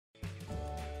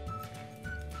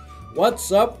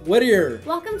What's Up, Whittier?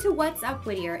 Welcome to What's Up,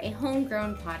 Whittier, a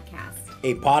homegrown podcast.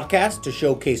 A podcast to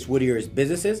showcase Whittier's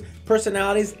businesses,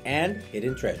 personalities, and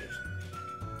hidden treasures.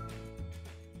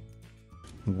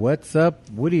 What's up,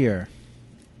 Whittier?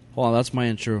 Hold on, that's my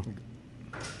intro.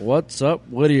 What's up,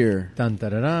 Whittier? Dun da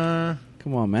da da.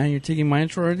 Come on, man. You're taking my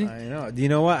intro already? I know. Do you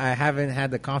know what? I haven't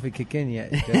had the coffee kick in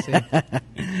yet, Jesse.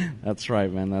 That's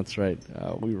right, man. That's right.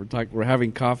 We're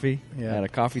having coffee at a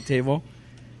coffee table.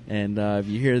 And if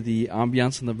you hear the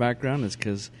ambiance in the background, it's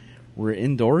because we're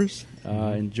indoors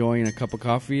enjoying a cup of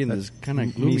coffee. And it's kind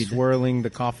of gloomy. Me swirling the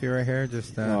coffee right here.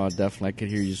 Just Oh, definitely. I could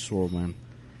hear you swirl, man.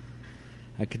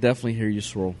 I could definitely hear you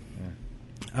swirl.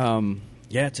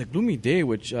 Yeah, it's a gloomy day,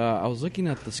 which I was looking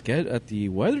at the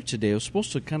weather today. It was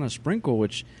supposed to kind of sprinkle,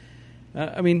 which,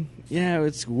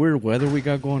 it's weird weather we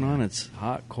got going on. It's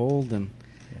hot, cold, and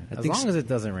as long as it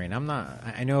doesn't rain.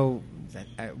 I know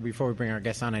that, before we bring our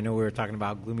guests on, I know we were talking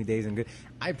about gloomy days and good.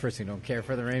 I personally don't care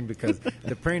for the rain because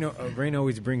the rain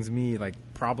always brings me like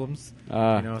problems,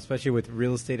 especially with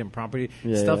real estate and property.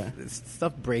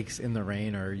 Stuff breaks in the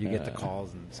rain, or you get the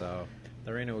calls, and so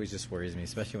the rain always just worries me,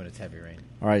 especially when it's heavy rain.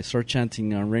 All right, start chanting,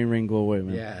 rain, rain, go away,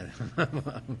 man.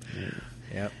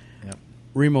 Yeah. Yep.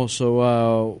 Remo,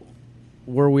 so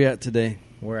where are we at today?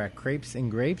 We're at Crepes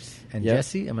and Grapes. And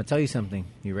Jesse, I'm going to tell you something.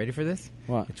 You ready for this?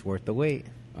 What? It's worth the wait.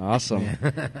 Awesome.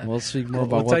 We'll speak more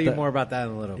about We'll tell you more about that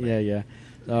in a little bit.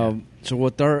 Yeah. So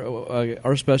with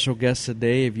our special guest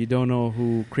today, if you don't know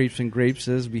who Crepes and Grapes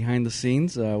is behind the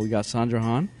scenes, we got Sandra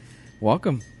Hahn.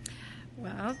 Welcome.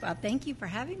 Well, thank you for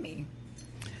having me.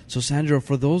 So, Sandra,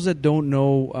 for those that don't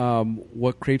know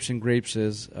what Crepes and Grapes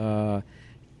is,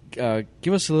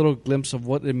 give us a little glimpse of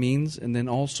what it means, and then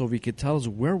also if you could tell us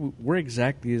where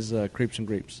exactly is Crepes and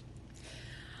Grapes.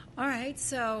 All right,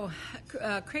 so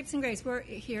Crepes and Grapes, we're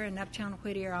here in Uptown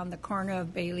Whittier on the corner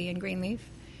of Bailey and Greenleaf.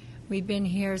 We've been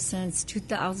here since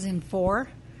 2004,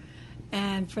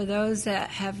 and for those that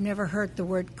have never heard the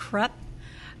word crepe,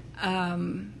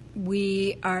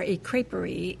 we are a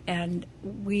creperie, and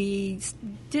we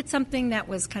did something that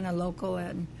was kind of local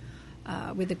and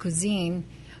with the cuisine,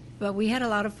 but we had a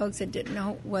lot of folks that didn't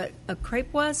know what a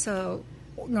crepe was,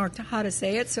 nor how to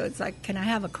say it, so it's like, can I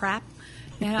have a crap?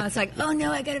 And I was like, oh,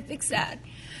 no, I got to fix that.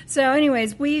 So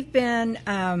anyways, we've been,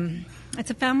 it's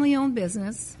a family-owned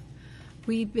business.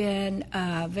 We've been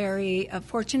very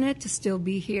fortunate to still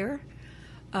be here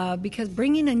because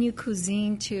bringing a new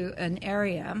cuisine to an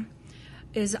area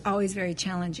is always very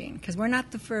challenging because we're not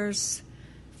the first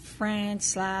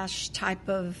French / type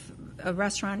of a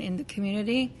restaurant in the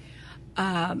community,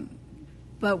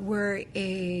 but we're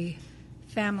a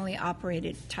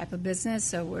family-operated type of business,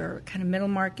 so we're kind of middle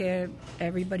market,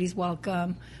 everybody's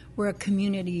welcome. We're a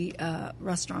community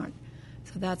restaurant,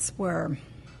 so that's where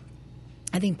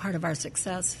I think part of our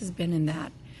success has been in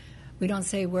that. We don't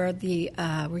say we're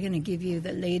going to give you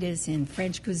the latest in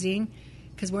French cuisine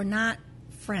because we're not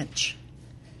French.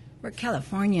 We're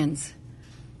Californians.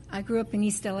 I grew up in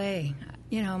East L.A.,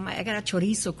 I got a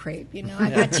chorizo crepe, I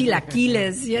got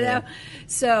chilaquiles, know.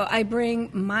 So I bring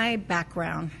my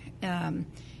background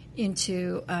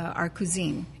into our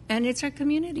cuisine. And it's our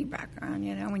community background,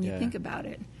 when you think about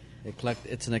it.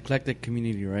 It's an eclectic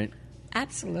community, right?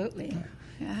 Absolutely.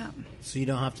 Yeah. So you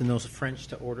don't have to know French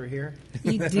to order here?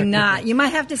 You do not. You might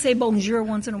have to say bonjour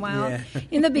once in a while. Yeah.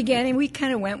 In the beginning, we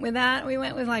kind of went with that. We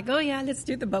went with like, oh, yeah, let's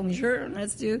do the bonjour. And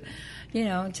let's do,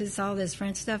 just all this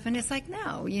French stuff. And it's like,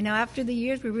 no. After the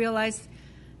years, we realized,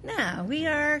 no, we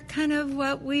are kind of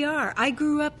what we are. I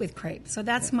grew up with crepes, so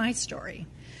that's my story.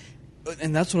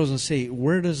 And that's what I was going to say.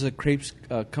 Where does the crepes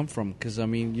come from? Because,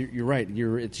 you're right.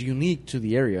 It's unique to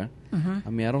the area.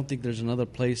 Mm-hmm. I don't think there's another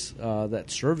place that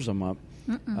serves them up.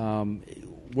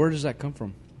 Where does that come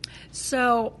from?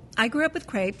 So I grew up with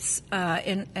crepes,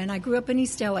 and I grew up in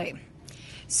East LA.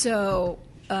 So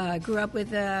I grew up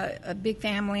with a big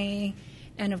family,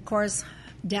 and of course,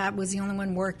 Dad was the only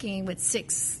one working with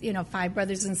 5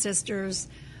 brothers and sisters.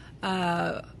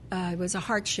 It was a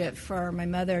hardship for my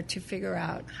mother to figure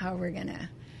out how we're going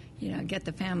to, get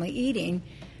the family eating.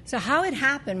 So how it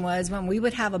happened was when we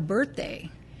would have a birthday,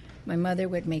 my mother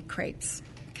would make crepes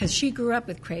because she grew up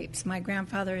with crepes. My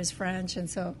grandfather is French, and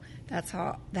so that's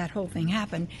how that whole thing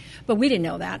happened. But we didn't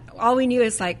know that. All we knew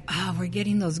is like, we're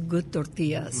getting those good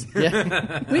tortillas.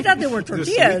 Yeah. We thought they were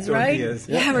tortillas, right? Tortillas.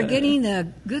 Yeah, we're getting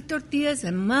the good tortillas,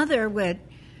 and Mother would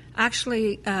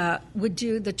actually would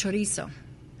do the chorizo.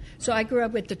 So I grew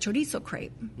up with the chorizo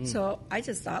crepe. So I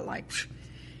just thought like,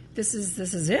 this is it,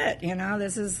 this is it.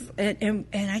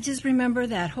 And I just remember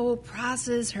that whole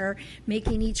process, her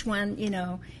making each one,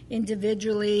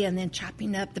 individually and then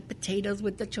chopping up the potatoes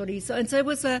with the chorizo. And so it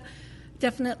was a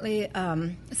definitely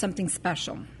something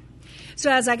special. So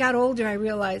as I got older, I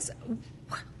realized,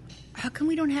 how come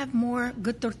we don't have more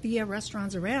good tortilla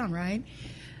restaurants around, right?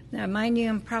 Now, mind you,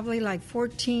 I'm probably like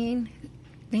 14,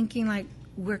 thinking like,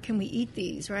 where can we eat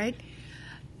these, right?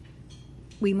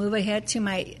 We move ahead to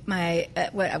my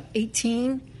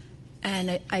 18,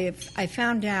 and I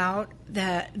found out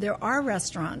that there are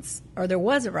restaurants, or there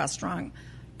was a restaurant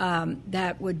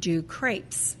that would do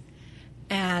crepes.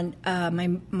 And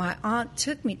my aunt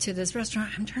took me to this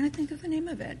restaurant. I'm trying to think of the name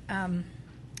of it.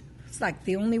 It's like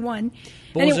the only one.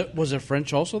 But was it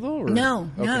French also though? Or? No,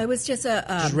 Okay. it was just a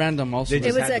just random also. They it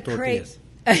just was had a the crepe.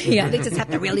 tortillas. Yeah, they just had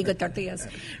the really good tortillas.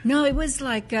 No, it was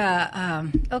like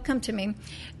it'll come to me.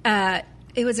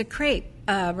 It was a crepe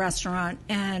restaurant,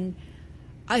 and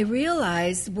I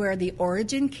realized where the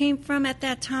origin came from at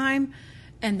that time,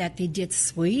 and that they did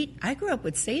sweet. I grew up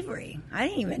with savory. I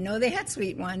didn't even know they had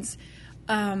sweet ones.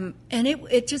 And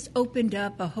it just opened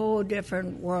up a whole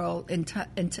different world in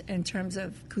terms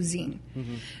of cuisine.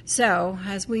 Mm-hmm. So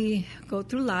as we go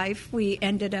through life, we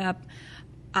ended up,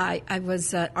 I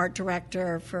was an art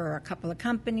director for a couple of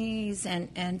companies,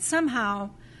 and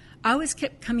somehow I always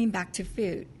kept coming back to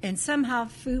food, and somehow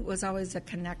food was always a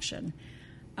connection.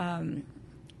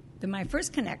 My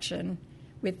first connection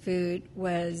with food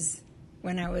was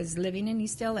when I was living in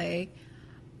East LA.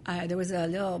 There was a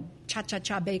little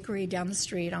Cha-Cha-Cha bakery down the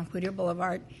street on Whittier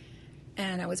Boulevard,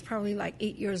 and I was probably like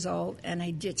 8 years old, and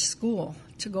I ditched school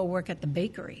to go work at the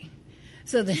bakery.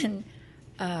 So then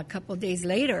a couple of days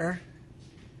later,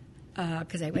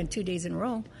 because I went 2 days in a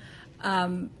row,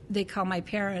 they called my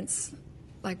parents,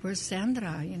 like, where's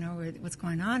Sandra? You know, what's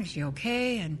going on? Is she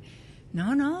okay? And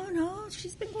no,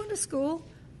 she's been going to school.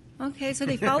 Okay, so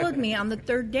they followed me on the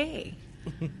third day.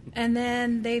 And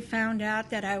then they found out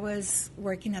that I was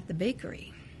working at the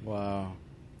bakery. Wow.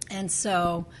 And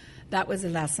so that was a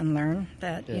lesson learned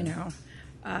that,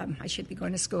 I should be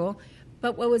going to school.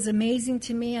 But what was amazing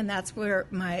to me, and that's where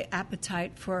my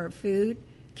appetite for food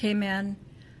came in,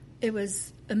 it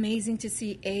was amazing to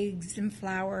see eggs and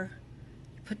flour.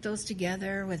 Put those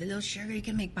together with a little sugar, you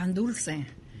can make pan dulce.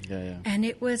 Yeah. And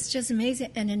it was just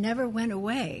amazing, and it never went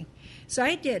away. So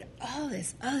I did all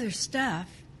this other stuff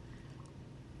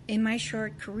in my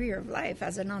short career of life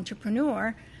as an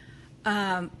entrepreneur,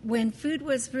 when food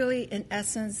was really, in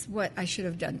essence, what I should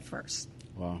have done first.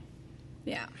 Wow.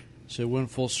 Yeah. So it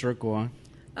went full circle,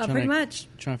 huh? Pretty much.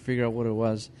 Trying to figure out what it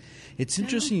was. It's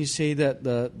interesting you say that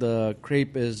the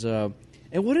crepe is, and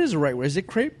what is the right word? Is it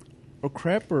crepe or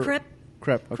crepe or? Crepe.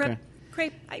 Crepe, okay.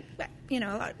 Crepe,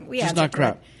 we just have not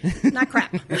crap. Not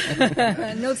crap.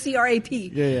 No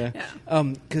C-R-A-P. Yeah.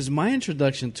 Because my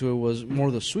introduction to it was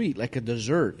more the sweet, like a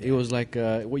dessert. It was like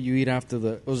what you eat after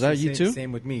the. Was that you too?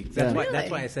 Same with me. Yeah. That's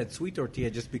why I said sweet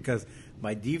tortilla, just because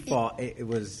by default it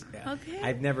was. Okay.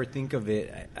 I've never think of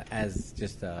it as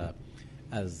just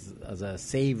as a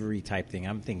savory type thing.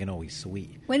 I'm thinking always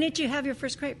sweet. When did you have your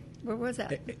first crepe? Where was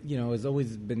that? It's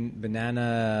always been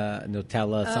banana,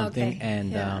 Nutella, something. okay.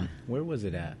 And Yeah. where was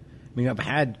it at? I mean, I've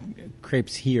had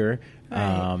crepes here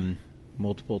Right.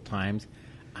 multiple times.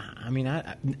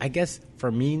 I guess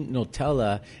for me,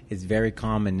 Nutella is very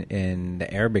common in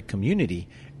the Arabic community.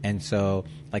 And so,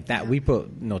 like that, we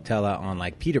put Nutella on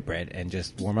like pita bread and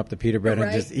just warm up the pita bread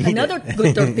and just eat Another it.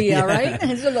 good tortilla, Yeah. right?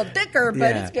 It's a little thicker,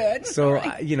 but it's good. So,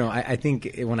 Right. I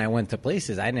think when I went to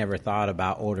places, I never thought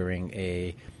about ordering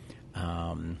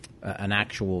an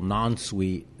actual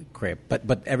non-sweet crepe.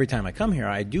 But every time I come here,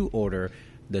 I do order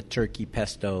the turkey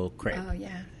pesto crepe. Oh,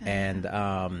 yeah.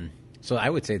 And so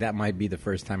I would say that might be the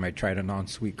first time I tried a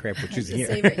non-sweet crepe, which is It's here.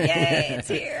 savory. Yay, it's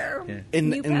here. Yeah.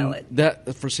 New palate.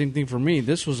 that for same thing for me.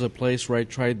 This was a place where I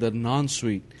tried the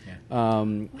non-sweet,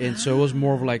 and so it was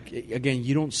more of like, again,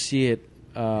 you don't see it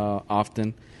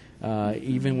often.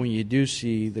 Even when you do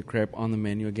see the crepe on the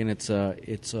menu, again, it's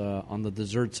on the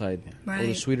dessert side or the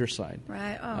Right. sweeter side.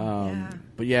 Right. Oh, yeah.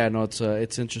 But yeah, no,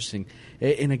 it's interesting,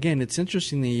 and again, it's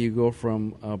interesting that you go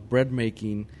from bread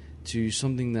making to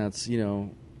something that's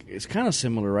it's kind of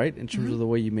similar, right, in terms of the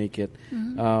way you make it,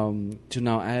 to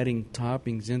now adding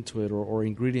toppings into it or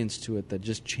ingredients to it that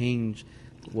just change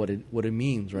what it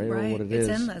means, right, or what it is.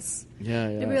 It's endless. Yeah.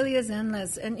 It really is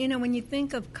endless. And when you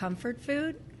think of comfort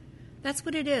food, that's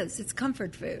what it is. It's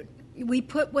comfort food. We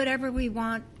put whatever we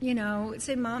want.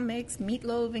 Say Mom makes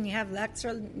meatloaf, and you have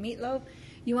extra meatloaf.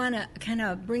 You want to kind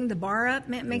of bring the bar up,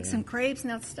 make some crepes,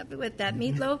 now stuff it with that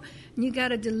meatloaf, and you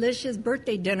got a delicious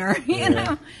birthday dinner, you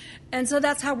know. And so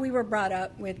that's how we were brought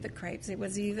up with the crepes. It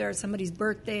was either somebody's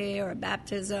birthday or a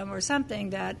baptism or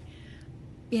something that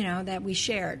that we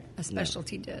shared, a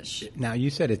specialty dish. Now, you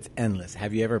said it's endless.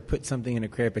 Have you ever put something in a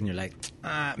crepe and you're like,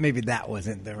 maybe that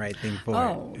wasn't the right thing for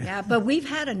Oh, it? yeah. But we've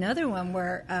had another one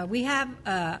where we have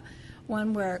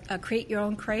one where create your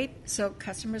own crepe, so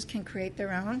customers can create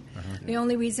their own. The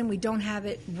only reason we don't have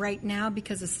it right now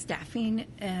because of staffing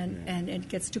and it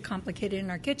gets too complicated in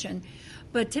our kitchen.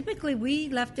 But typically we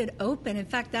left it open. In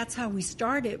fact, that's how we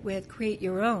started with create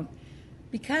your own,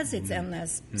 because it's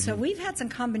endless. So we've had some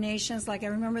combinations. Like I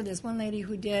remember this one lady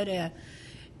who did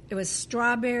it was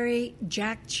strawberry,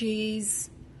 jack cheese,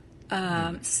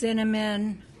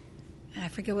 cinnamon, I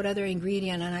forget what other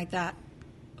ingredient, and I thought,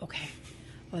 okay,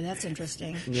 well, that's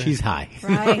interesting. She's high.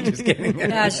 Right? Just kidding.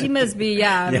 Yeah, she must be,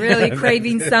 really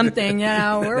craving something,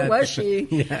 Where was she?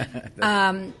 Yeah.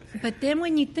 But then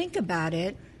when you think about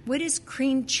it, what is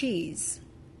cream cheese?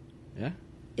 Yeah.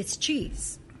 It's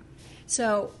cheese.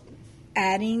 So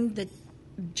adding the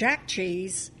jack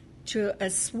cheese to a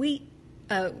sweet,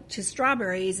 to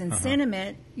strawberries and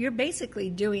cinnamon, you're basically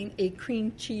doing a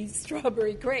cream cheese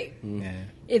strawberry crepe. Yeah.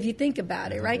 If you think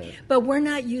about it, right? But we're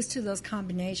not used to those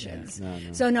combinations. No.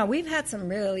 So, no, we've had some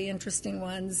really interesting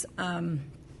ones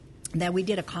that we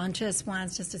did a contest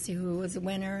once just to see who was the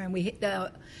winner. And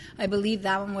I believe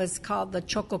that one was called the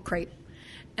Choco Crepe.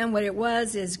 And what it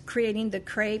was is creating the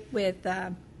crepe with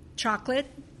chocolate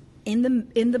in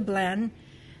the blend.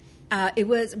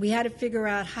 We had to figure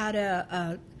out how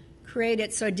to create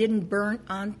it so it didn't burn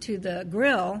onto the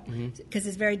grill because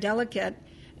it's very delicate.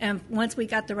 And once we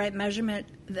got the right measurement,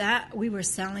 that we were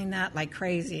selling that like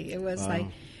crazy. It was like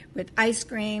with ice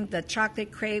cream, the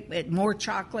chocolate crepe with more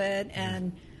chocolate,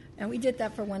 and we did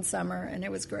that for one summer, and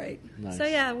it was great. Nice. So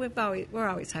yeah, we're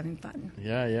always having fun.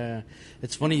 Yeah.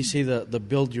 It's funny you say the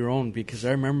build your own, because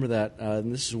I remember that,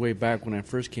 and this is way back when I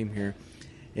first came here,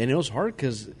 and it was hard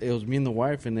because it was me and the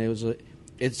wife, and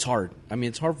it's hard. I mean,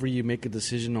 it's hard for you to make a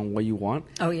decision on what you want.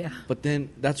 Oh, yeah. But then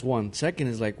that's one. Second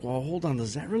is like, well, hold on,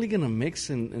 is that really going to mix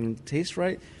and taste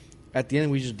right? At the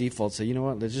end, we just default, say, you know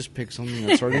what, let's just pick something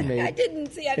that's already made. I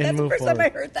didn't see it. and That's the move first time I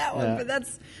forward. heard that one, Yeah. but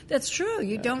that's true.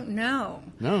 You don't know.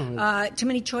 No. Too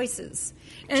many choices.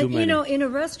 Too And, many. in a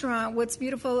restaurant, what's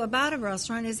beautiful about a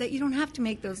restaurant is that you don't have to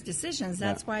make those decisions.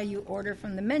 That's why you order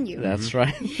from the menu. That's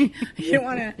right. You don't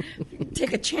want to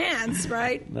take a chance,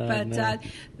 right? No, but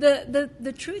no.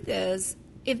 The truth is,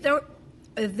 if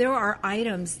there are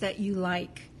items that you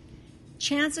like,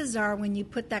 chances are when you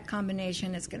put that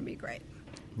combination, it's going to be great.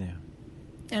 Yeah.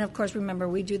 And of course, remember,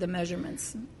 we do the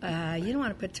measurements. You don't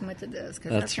want to put too much of this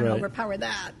because That's that's going to right. overpower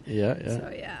that. Yeah.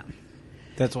 So yeah,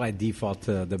 That's why I default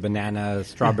to the banana,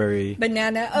 strawberry,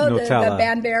 banana. the Nutella.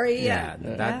 banberry. Yeah,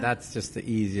 that's just the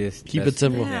easiest. Keep best- it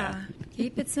simple. Yeah,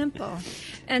 keep it simple.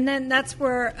 And then that's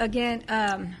where, again,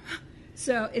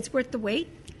 so it's worth the wait.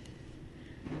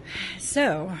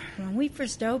 So when we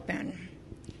first opened,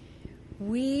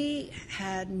 we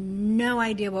had no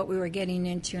idea what we were getting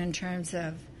into in terms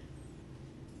of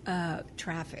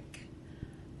traffic.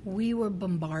 We were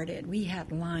bombarded. We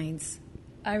had lines.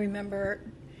 I remember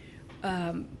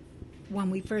when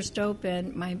we first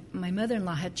opened, my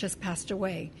mother-in-law had just passed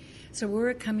away. So we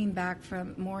were coming back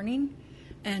from mourning,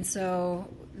 and so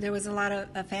there was a lot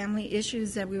of family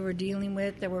issues that we were dealing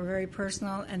with that were very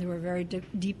personal, and they were very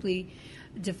deeply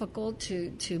difficult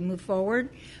to move forward.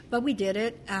 But we did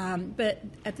it. But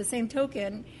at the same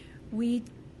token, we're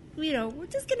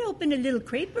just going to open a little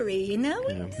creperie,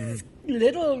 Just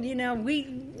little,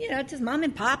 just mom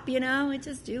and pop, we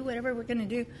just do whatever we're going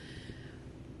to do.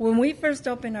 When we first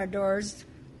opened our doors,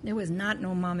 there was not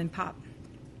no mom and pop.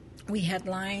 We had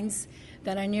lines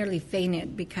that I nearly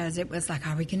fainted because it was like,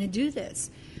 are we going to do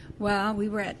this? Well, we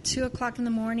were at 2 o'clock in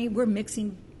the morning. We're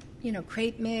mixing,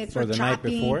 crepe mix. for we're the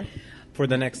chopping. night before, for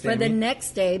the next day. For I the mean?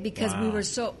 next day, because we Wow. were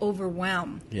so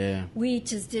overwhelmed. Yeah. We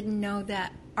just didn't know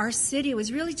that our city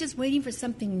was really just waiting for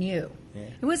something new. Yeah.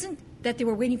 It wasn't that they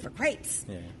were waiting for crepes.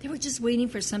 Yeah. They were just waiting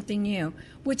for something new,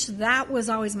 which that was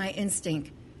always my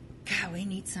instinct. God, we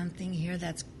need something here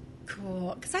that's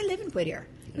cool. Because I live in Whittier.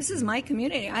 This is my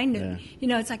community. I know,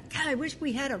 it's like, God, I wish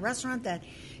we had a restaurant that,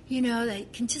 that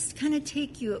can just kind of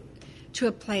take you to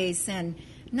a place and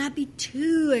not be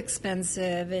too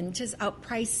expensive and just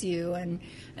outprice you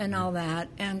and all that.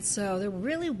 And so there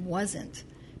really wasn't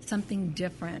something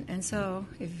different. And so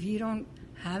if you don't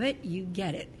have it, you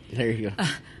get it. There you go.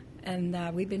 And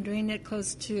we've been doing it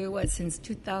close to, since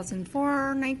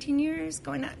 2004, 19 years,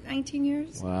 going on 19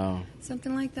 years, Wow.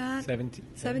 something like that. 17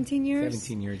 years?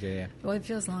 17 years, yeah. Well, it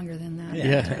feels longer than that.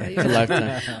 Yeah. It's a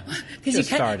lifetime. Because Just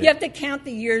started. you have to count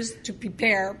the years to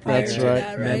prepare prior That's to right.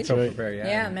 that, right? Mental right. prepare,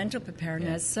 Yeah, mental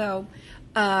preparedness. So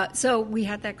we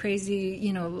had that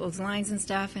crazy, those lines and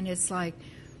stuff, and it's like,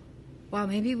 well,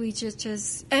 maybe we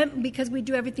just and because we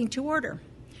do everything to order.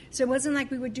 So it wasn't like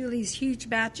we would do these huge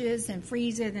batches and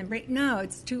freeze it and break. No,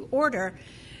 it's to order.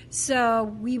 So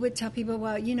we would tell people,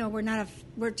 well,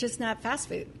 we're just not fast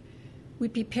food. We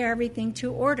prepare everything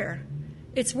to order.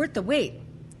 It's worth the wait.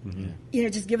 Mm-hmm.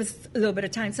 Just give us a little bit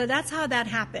of time. So that's how that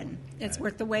happened. It's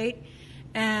worth the wait.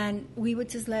 And we would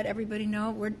just let everybody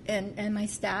know, and my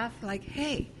staff, like,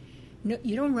 hey, no,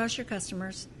 you don't rush your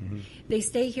customers. Mm-hmm. They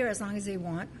stay here as long as they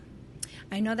want.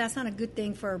 I know that's not a good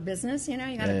thing for business. You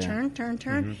got to turn.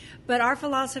 Mm-hmm. But our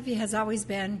philosophy has always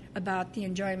been about the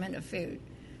enjoyment of food.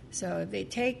 So if they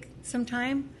take some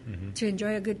time to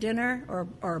enjoy a good dinner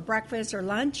or breakfast or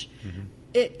lunch,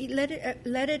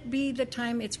 let it be the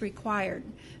time it's required.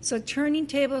 So turning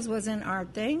tables wasn't our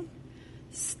thing.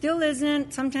 Still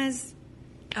isn't. Sometimes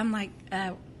I'm like,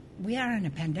 we are in a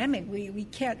pandemic. We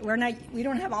can't. We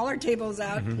don't have all our tables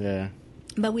out. Mm-hmm. Yeah.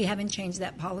 But we haven't changed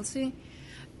that policy.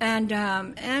 And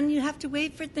you have to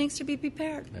wait for things to be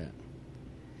prepared.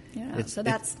 Yeah. So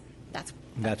that's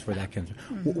where that comes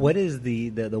from. Mm-hmm. What is the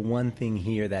one thing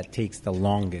here that takes the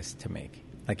longest to make?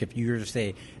 Like if you were to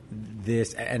say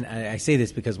this, and I say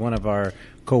this because one of our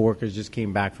coworkers just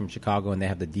came back from Chicago and they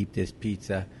have the deep dish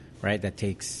pizza, right? That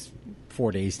takes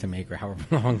 4 days to make or however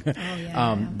long. Oh,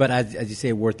 yeah. But as you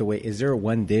say, worth the wait. Is there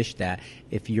one dish that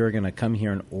if you're going to come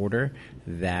here and order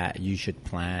that you should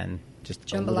plan just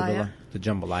jambalaya? The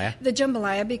jambalaya? The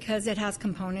jambalaya, because it has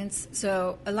components.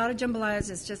 So a lot of jambalayas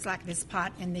is just like this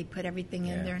pot and they put everything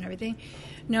in there and everything.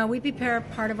 No, we prepare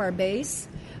part of our base,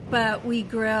 but we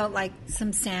grill like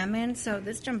some salmon. So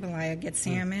this jambalaya gets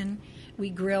salmon. We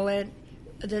grill it.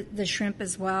 The shrimp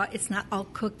as well. It's not all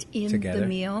cooked in together? The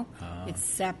meal. It's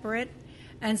separate.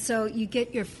 And so you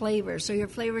get your flavors. So your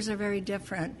flavors are very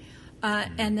different.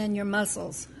 And then your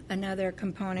mussels, another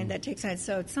component that takes time.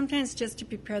 So sometimes just to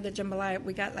prepare the jambalaya,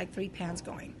 we got like 3 pans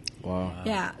going. Wow.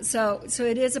 Yeah, so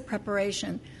it is a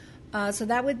preparation. So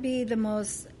that would be the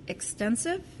most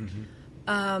extensive.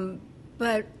 Mm-hmm.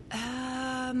 But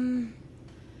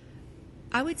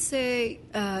I would say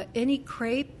any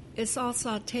crepe, it's all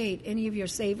sautéed, any of your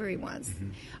savory ones.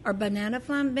 Mm-hmm. Our banana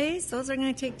flambés, those are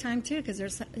going to take time too because they're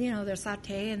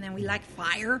sauté, and then we like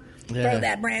fire. Throw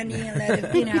that brandy and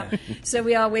let it, So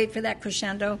we all wait for that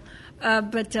crescendo.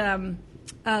 But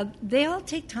they all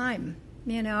take time.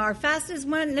 Our fastest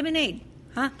one, lemonade.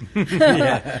 Huh?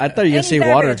 I thought you were going to say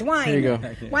water. Wine. Here you go.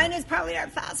 Wine is probably our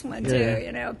fast one too,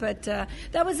 But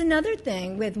that was another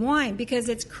thing with wine because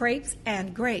it's crepes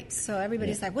and grapes. So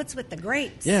everybody's like, "What's with the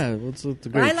grapes?" Yeah, what's with the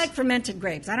grapes? Well, I like fermented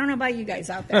grapes. I don't know about you guys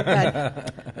out there,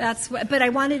 but but I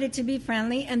wanted it to be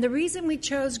friendly, and the reason we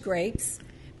chose grapes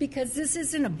because this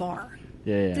isn't a bar.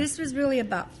 Yeah. This was really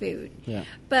about food. Yeah.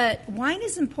 But wine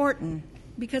is important.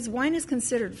 Because wine is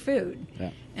considered food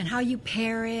and how you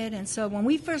pair it. And so when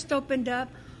we first opened up,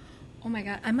 oh, my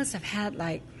God, I must have had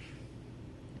like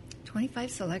 25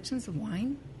 selections of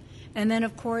wine. And then,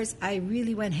 of course, I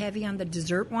really went heavy on the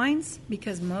dessert wines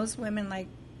because most women like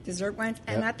dessert wines.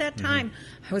 And at that time,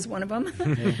 I was one of them.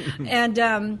 And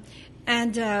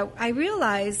I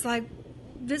realized, like,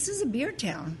 this is a beer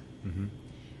town. Mm-hmm.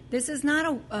 This is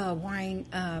not a wine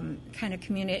kind of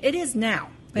community. It is now.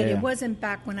 But it wasn't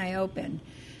back when I opened.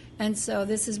 And so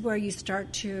this is where you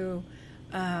start to,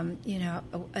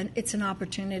 it's an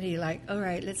opportunity like, all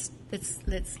right, let's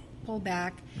pull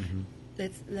back. Mm-hmm.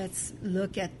 Let's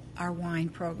look at our wine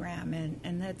program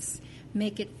and let's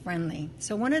make it friendly.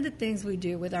 So one of the things we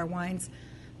do with our wines,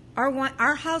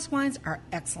 our house wines are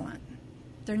excellent.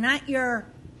 They're not your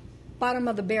bottom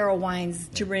of the barrel wines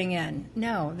to bring in.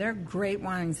 No, they're great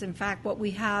wines. In fact, what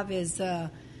we have is...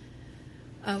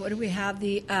 what do we have?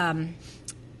 The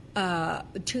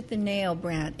Tooth and Nail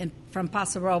brand from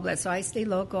Paso Robles. So I stay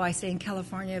local. I stay in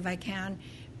California if I can.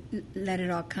 Let it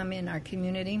all come in our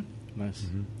community. Nice.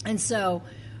 Mm-hmm. And so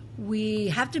we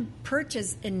have to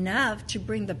purchase enough to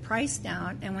bring the price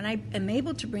down. And when I am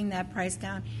able to bring that price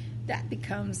down, that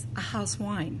becomes a house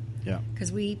wine. Yeah.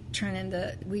 Because we turn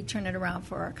it around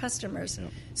for our customers. Yeah.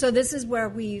 So this is where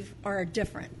we are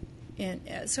different.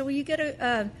 So when you get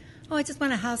I just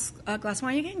want a glass of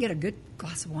wine. You can get a good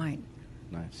glass of wine.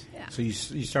 Nice. Yeah. So you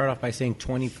start off by saying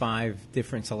 25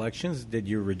 different selections. Did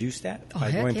you reduce that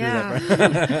by going through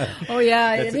that? Oh, yeah.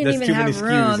 I didn't even have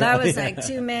room. SKUs. That was like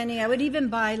too many. I would even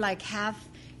buy like half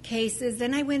cases.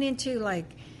 Then I went into like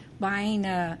buying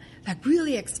like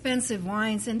really expensive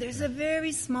wines, and there's a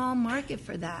very small market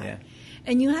for that. Yeah.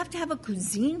 And you have to have a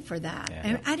cuisine for that. Yeah.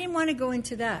 And I didn't want to go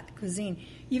into that cuisine,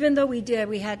 even though we did.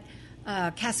 We had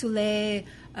cassoulet,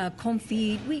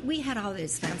 confit. We had all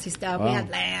this fancy stuff. Wow. We had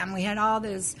lamb. We had all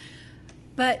this.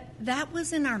 But that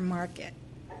wasn't our market.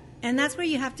 And that's where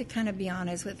you have to kind of be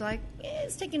honest with, like,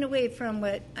 it's taken away from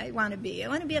what I want to be. I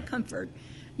want to be a comfort,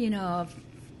 corner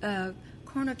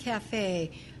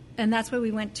cafe. And that's where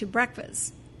we went to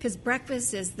breakfast, because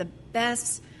breakfast is the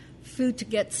best food to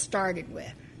get started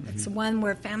with. It's one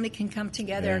where family can come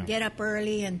together, get up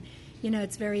early, and,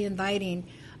 it's very inviting.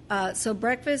 So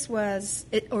breakfast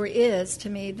is, to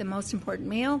me, the most important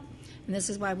meal, and this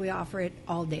is why we offer it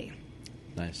all day.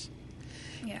 Nice.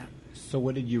 Yeah. So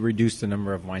what did you reduce the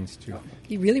number of wines to?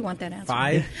 You really want that answer?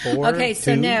 5, 4, Okay,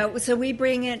 so 2? no. So we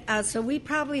bring it, so we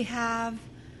probably have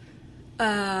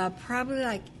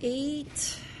like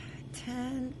 8,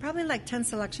 10, probably like 10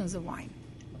 selections of wine.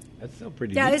 That's still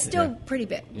pretty Yeah, decent. it's still pretty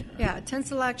big. Yeah, 10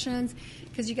 selections,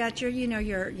 because you got your,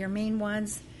 your main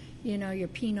ones, your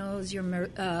Pinots, your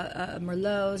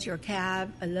Merlots, your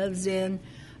Cab, a Levzin,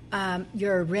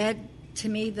 your red. To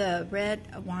me, the red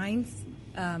wines,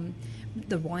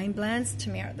 the wine blends, to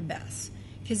me are the best.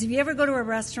 Because if you ever go to a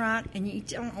restaurant and you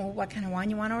don't know what kind of wine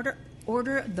you want to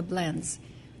order the blends.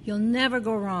 You'll never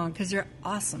go wrong because they're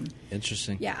awesome.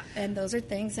 Interesting. Yeah, and those are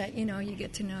things that, you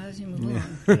get to know as you move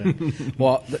on.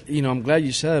 Well, I'm glad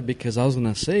you said it, because I was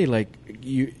going to say,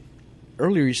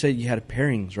 earlier you said you had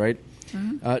pairings, right?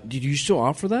 Mm-hmm. Did you still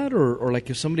offer that? Or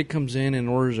like if somebody comes in and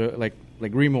orders, like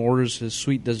Remo orders his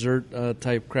sweet dessert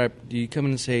type crap, do you come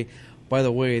in and say, by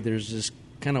the way, there's this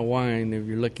kind of wine if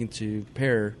you're looking to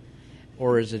pair,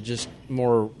 or is it just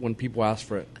more when people ask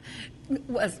for it?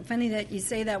 Well, it's funny that you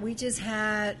say that. We just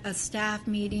had a staff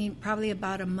meeting probably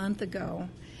about a month ago.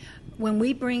 When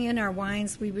we bring in our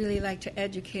wines, we really like to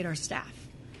educate our staff.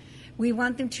 We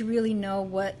want them to really know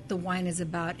what the wine is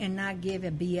about and not give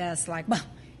a BS like, well,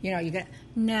 you got.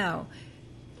 No.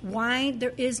 Wine,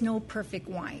 there is no perfect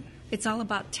wine. It's all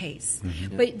about taste.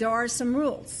 Mm-hmm. But there are some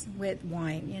rules with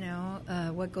wine,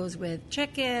 what goes with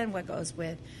chicken, what goes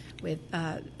with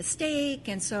steak,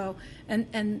 and so,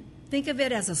 and think of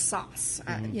it as a sauce.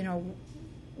 Mm-hmm.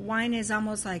 Wine is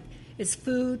almost like it's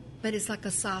food, but it's like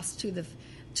a sauce to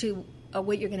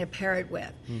what you're going to pair it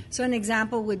with. Mm. So an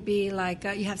example would be like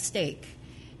you have steak,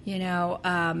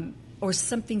 or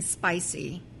something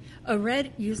spicy. A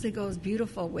red usually goes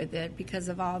beautiful with it because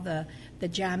of all the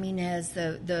jamminess,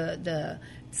 the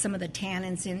some of the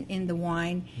tannins in the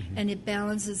wine, mm-hmm. and it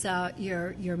balances out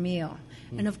your meal.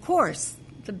 Mm. And of course,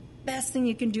 the best thing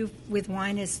you can do with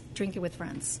wine is drink it with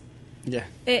friends. Yeah,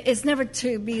 it's never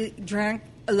to be drank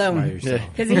alone, because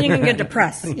then you can get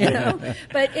depressed,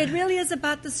 But it really is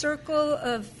about the circle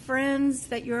of friends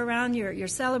that you're around. You're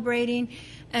celebrating,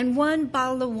 and one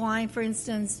bottle of wine, for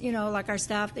instance, like our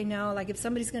staff, they know, like if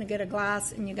somebody's going to get a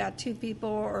glass and you got 2 people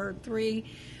or 3,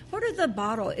 order the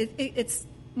bottle. It's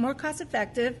more cost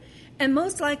effective, and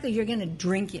most likely you're going to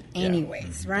drink it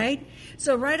anyways, right?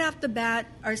 So right off the bat,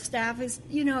 our staff is,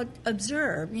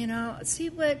 observe, see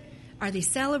what. Are they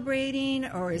celebrating,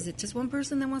 or is it just one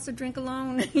person that wants to drink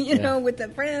alone, with their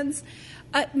friends?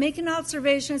 Make an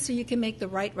observation so you can make the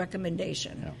right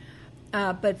recommendation.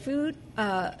 Yeah. But food,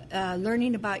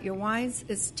 learning about your wines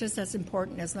is just as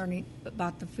important as learning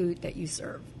about the food that you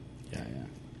serve. Yeah.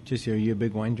 Just, are you a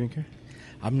big wine drinker?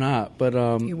 I'm not, but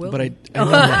you will but be. Because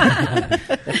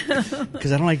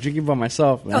I don't like drinking by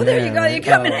myself. Man. Oh, there you go. You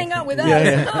come and hang out with us.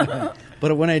 Yeah.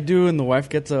 But when I do, and the wife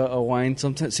gets a wine,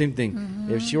 sometimes same thing.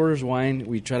 Mm-hmm. If she orders wine,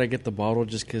 we try to get the bottle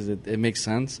just because it makes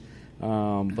sense.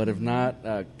 But if not,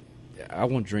 I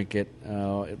won't drink it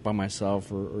by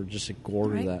myself or just go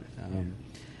order that.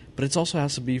 But it also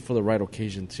has to be for the right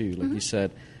occasion too. Like you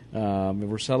said, if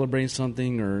we're celebrating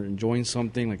something or enjoying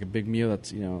something like a big meal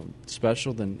that's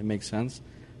special, then it makes sense.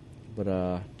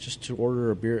 But just to order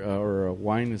a beer or a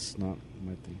wine is not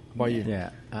my thing. How about you?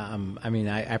 Yeah,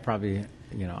 I probably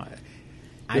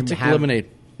I take lemonade.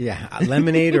 Yeah, a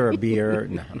lemonade or a beer.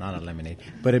 No, not a lemonade,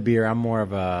 but a beer. I'm more of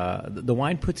the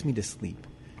wine puts me to sleep,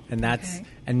 and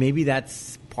and maybe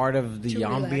that's part of the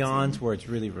ambiance where it's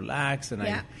really relaxed, and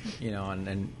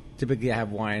and typically I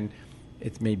have wine.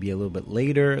 It's maybe a little bit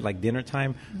later, like dinner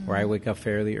time, where I wake up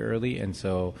fairly early, and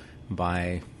so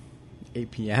by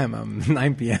 8 p.m.,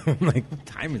 9 p.m., I'm like, what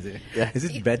time is it? Yeah. Is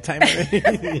it bedtime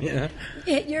already?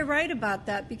 You're right about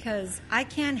that, because I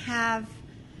can't have,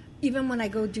 even when I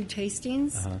go do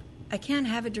tastings, I can't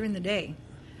have it during the day.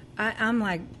 I'm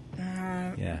like,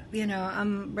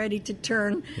 I'm ready to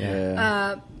turn.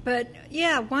 Yeah. But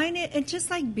wine, it's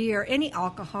just like beer, any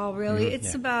alcohol, really. Mm-hmm.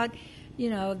 It's about,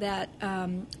 that,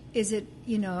 is it,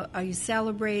 are you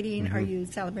celebrating? Mm-hmm. Are you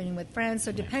celebrating with friends?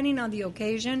 So depending on the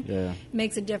occasion,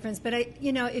 makes a difference. But,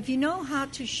 if you know how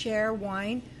to share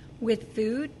wine with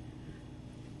food,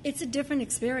 it's a different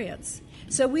experience.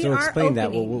 So we So are explain that.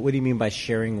 opening. What do you mean by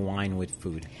sharing wine with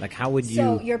food? Like, how would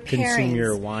So you your consume pairings.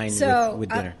 your wine So, with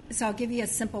dinner? So I'll give you a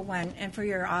simple one, and for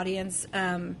your audience,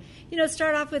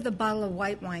 start off with a bottle of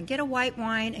white wine. Get a white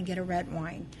wine and get a red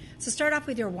wine. So start off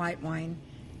with your white wine.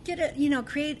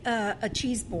 Create a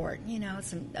cheese board.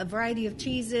 A variety of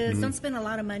cheeses. Mm-hmm. Don't spend a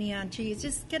lot of money on cheese.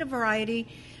 Just get a variety,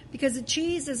 because the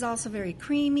cheese is also very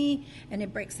creamy and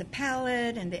it breaks the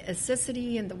palate and the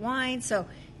acidity in the wine. So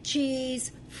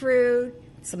cheese, fruit,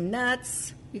 some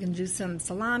nuts. You can do some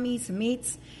salami, some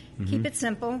meats. Mm-hmm. Keep it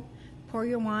simple. Pour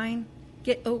your wine.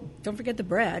 Don't forget the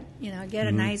bread. Get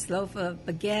a nice loaf of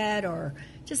baguette or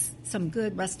just some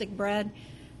good rustic bread.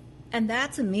 And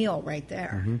that's a meal right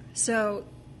there. So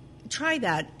try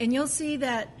that, and you'll see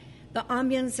that the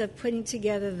ambience of putting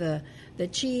together the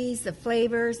cheese, the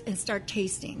flavors, and start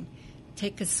tasting.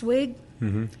 Take a swig,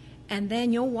 and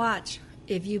then you'll watch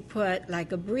if you put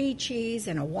like a brie cheese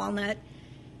and a walnut.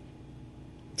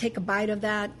 Take a bite of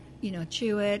that,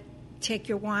 chew it, take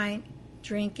your wine,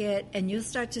 drink it, and you'll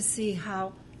start to see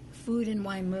how food and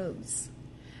wine moves.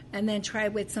 And then try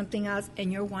it with something else,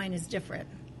 and your wine is different.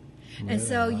 And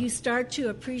so you start to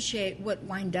appreciate what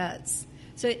wine does.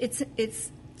 So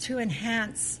it's to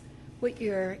enhance what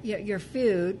your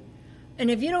food. And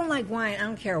if you don't like wine, I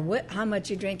don't care how much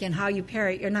you drink and how you pair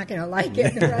it, you're not going to like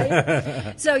it,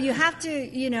 right? So you have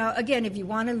to, again, if you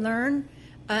want to learn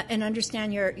and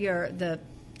understand the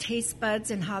taste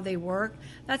buds and how they work,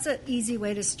 that's an easy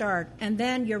way to start. And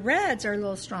then your reds are a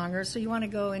little stronger, so you want to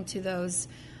go into those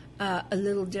a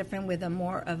little different with a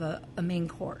more of a main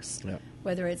course. Yep.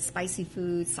 Whether it's spicy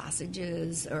food,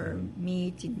 sausages, or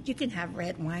meat. You can have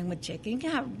red wine with chicken. You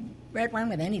can have red wine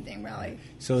with anything, really.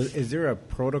 So is there a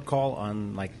protocol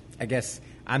on, like, I guess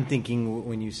I'm thinking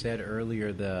when you said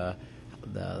earlier the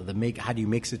how do you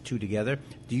mix the two together?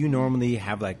 Do you normally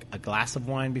have like a glass of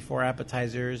wine before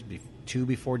appetizers, two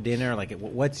before dinner? Like,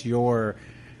 what's your,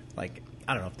 like,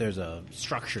 I don't know if there's a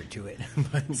structure to it.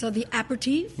 But So the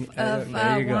aperitif of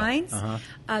there you go. wines,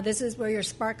 Uh-huh. this is where your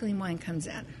sparkling wine comes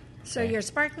in. So Okay. your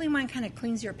sparkling wine kind of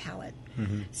cleans your palate.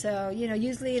 So,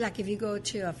 usually like if you go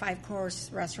to a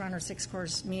 5-course restaurant or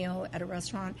 6-course meal at a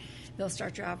restaurant, they'll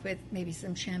start you off with maybe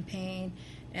some champagne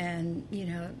and,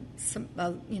 some,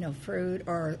 fruit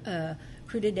or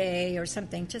crudité or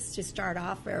something just to start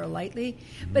off very lightly.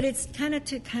 But it's kind of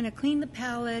to clean the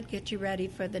palate, get you ready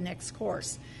for the next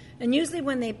course. And usually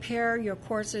when they pair your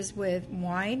courses with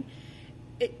wine,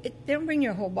 they don't bring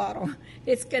your whole bottle.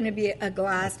 It's going to be a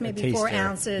glass, maybe 4 taster,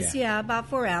 ounces. yeah. Yeah, about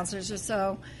 4 ounces or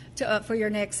so for your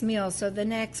next meal. So the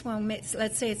next one,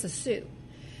 let's say it's a soup.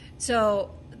 So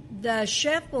the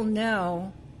chef will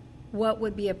know what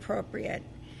would be appropriate.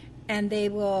 And they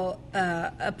will,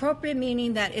 appropriate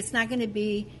meaning that it's not going to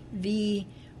be the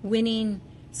winning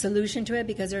solution to it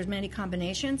because there's many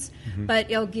combinations,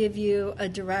 but it'll give you a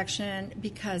direction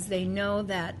because they know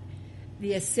that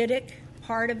the acidic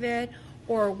part of it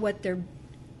or what their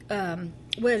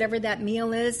whatever that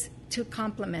meal is to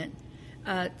complement,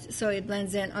 so it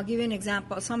blends in. I'll give you an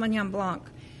example: Sauvignon Blanc.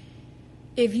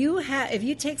 If you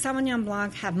take Sauvignon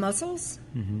Blanc, have mussels,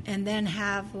 and then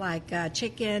have like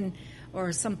chicken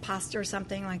or some pasta or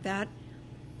something like that,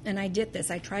 and I did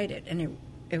this. I tried it, and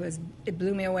it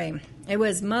blew me away. It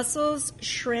was mussels,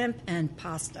 shrimp, and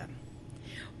pasta.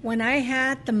 When I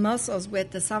had the mussels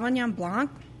with the Sauvignon Blanc,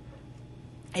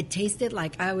 it tasted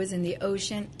like I was in the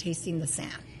ocean tasting the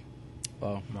sand.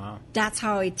 Oh, wow. That's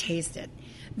how it tasted.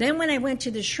 Then when I went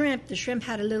to the shrimp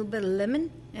had a little bit of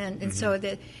lemon, and so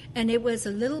it was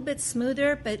a little bit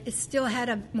smoother, but it still had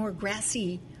a more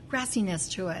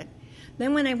grassiness to it.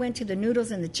 Then when I went to the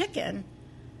noodles and the chicken,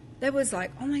 that was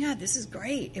like, oh my God, this is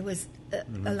great. It was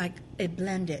like it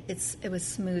blended. It was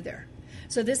smoother.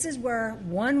 So this is where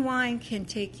one wine can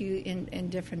take you in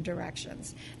different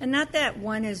directions, and not that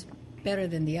one is better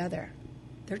than the other.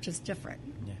 They're just different.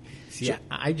 Yeah. See,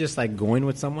 I just like going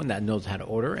with someone that knows how to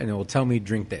order and it will tell me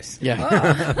drink this. yeah.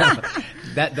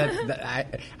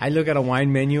 I look at a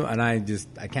wine menu and I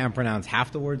can't pronounce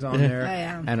half the words on there,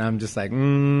 yeah. and I'm just like,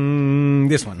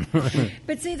 this one.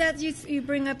 But see, that you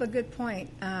bring up a good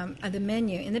point. The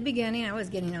menu in the beginning, I was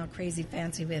getting all crazy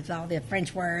fancy with all the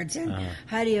French words and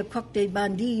how do you cook the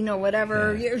bandine or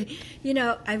whatever.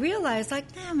 Yeah. I realized like,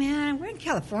 nah, man, we're in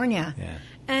California, Yeah.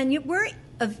 and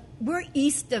we're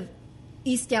east of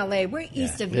East LA. We're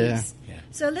east of Yeah. East. Yeah.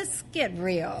 So let's get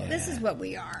real. Yeah. This is what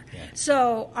we are. Yeah.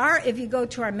 So if you go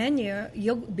to our menu,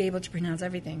 you'll be able to pronounce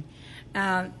everything.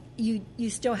 You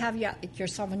still have your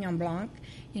Sauvignon Blanc.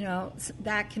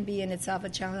 That can be in itself a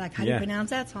challenge. Like, how do you Yeah.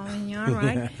 pronounce that?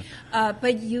 Sauvignon, right?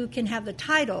 But you can have the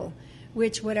title,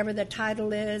 which whatever the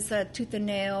title is, tooth and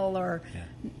nail or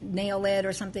nail it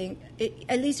or something,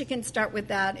 at least you can start with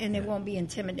that and it won't be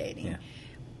intimidating. Yeah.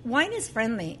 Wine is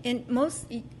friendly. In most,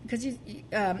 because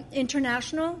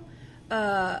international,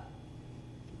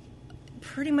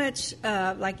 pretty much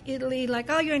like Italy, like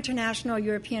all your international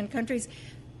European countries,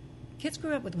 kids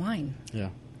grew up with wine. Yeah.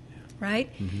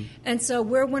 Right? Mm-hmm. And so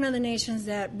we're one of the nations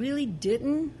that really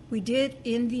didn't. We did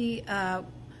in the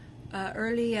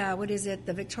early,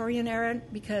 the Victorian era,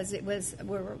 because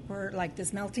we're like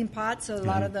this melting pot, so a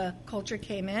lot of the culture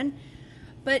came in.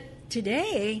 But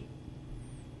today,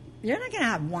 you're not going to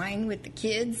have wine with the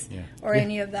kids or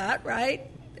any of that, right?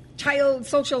 Child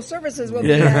social services will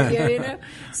be out here, you know?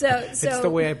 So it's the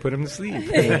way I put them to sleep.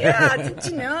 Yeah, did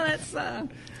you know?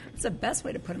 That's the best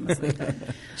way to put them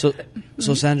asleep.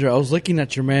 So Sandra, I was looking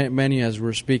at your menu as we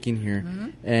were speaking here,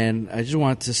 and I just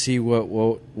wanted to see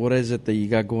what is it that you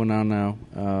got going on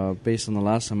now, based on the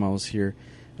last time I was here.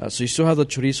 So you still have the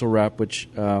chorizo wrap, which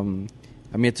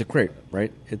it's a crepe,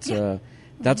 right? It's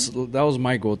that was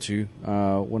my go-to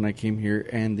when I came here,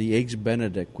 and the eggs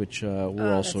Benedict, which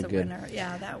were also that's a good. winner.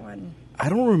 Yeah, that one. I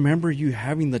don't remember you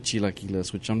having the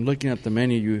chilaquiles, which I'm looking at the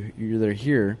menu. They're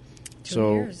here. 2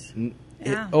 years.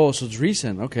 Yeah. So it's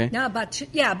recent. Okay. No, about 2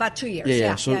 years.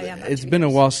 Yeah. So it's been a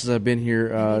while since I've been here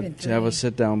to have a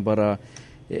sit down, but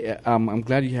I'm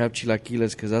glad you have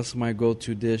chilaquiles because that's my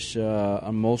go-to dish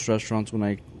on most restaurants when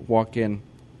I walk in.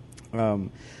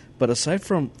 But aside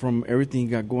from everything you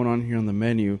got going on here on the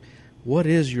menu, what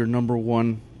is your number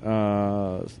one,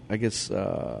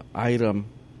 item,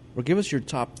 or give us your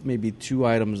top maybe 2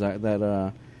 items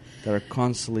that are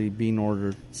constantly being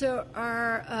ordered? So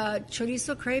our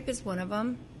chorizo crepe is one of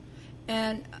them.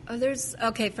 And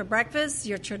for breakfast,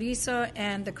 your chorizo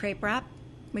and the crepe wrap,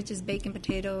 which is bacon,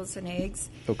 potatoes, and eggs.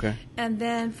 Okay. And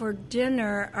then for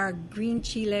dinner, our green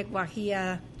chile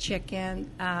guajillo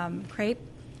chicken crepe.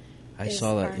 I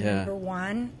saw that, number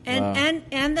one.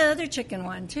 And the other chicken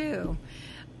one, too.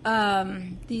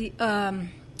 The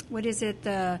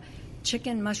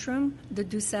chicken mushroom, the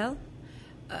duxelle,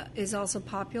 is also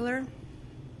popular.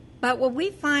 But what we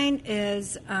find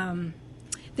is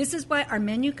this is why our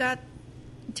menu got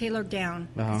tailored down.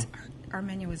 Our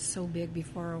menu was so big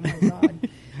before, oh my God.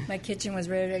 My kitchen was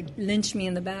ready to lynch me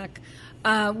in the back.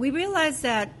 We realized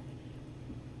that,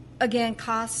 again,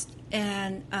 cost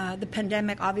and the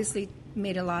pandemic obviously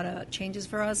made a lot of changes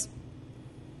for us.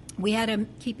 We had to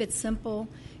keep it simple,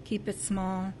 keep it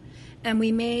small. And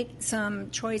we made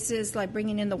some choices like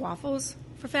bringing in the waffles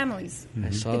for families. I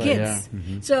saw the that, kids.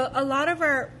 Yeah. So a lot of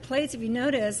our plates, if you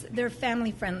notice, they're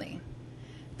family friendly.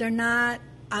 They're not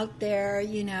out there,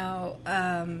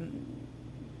 when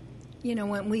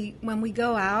we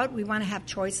go out, we want to have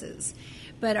choices.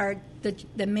 But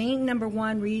the main number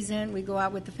one reason we go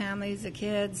out with the families, the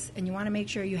kids, and you want to make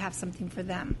sure you have something for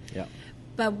them. Yeah.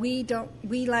 But we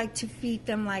like to feed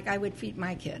them like I would feed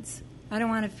my kids. I don't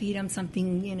want to feed them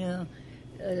something,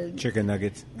 chicken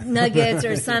nuggets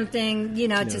or something,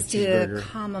 just to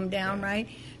calm them down, right?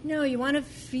 No, you want to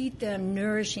feed them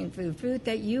nourishing food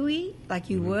that you eat like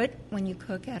you would when you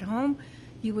cook at home.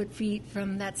 You would feed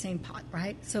from that same pot,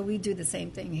 right? So we do the same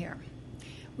thing here.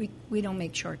 We don't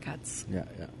make shortcuts. Yeah.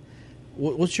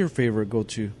 What's your favorite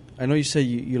go-to? I know you say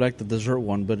you like the dessert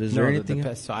one, but is there anything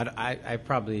else? So I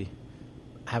probably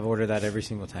have ordered that every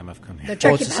single time I've come here. The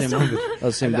turkey it's the same one?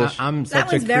 The same dish? That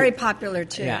one's very popular,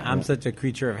 too. Yeah, I'm such a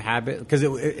creature of habit because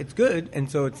it's good, and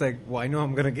so it's like, well, I know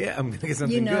I'm gonna get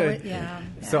something good.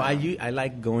 So I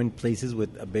like going places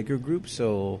with a bigger group,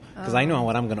 so because I know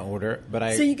what I'm gonna order,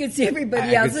 but so you can see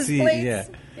everybody else's plates.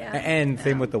 Yeah. And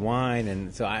same with the wine,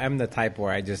 and so I'm the type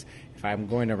where if I'm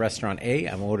going to restaurant A,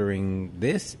 I'm ordering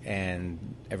this,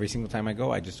 and every single time I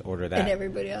go, I just order that. And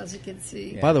everybody else you can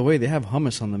see. By the way, they have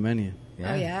hummus on the menu.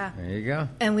 Yeah. Oh, yeah. There you go.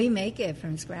 And we make it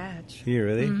from scratch. You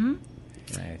really? Mm-hmm.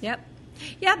 Nice. Yep.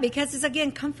 Yeah, because it's,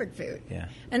 again, comfort food. Yeah.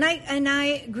 And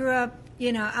I grew up,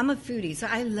 I'm a foodie, so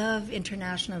I love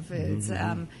international foods.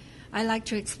 Mm-hmm. I like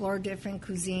to explore different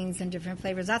cuisines and different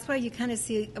flavors. That's why you kind of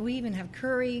see, we even have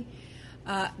curry.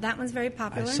 That one's very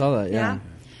popular. I saw that, yeah.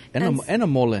 And a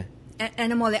mole.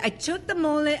 And a mole. I took the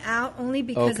mole out only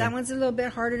because that one's a little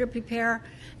bit harder to prepare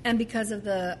and because of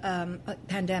the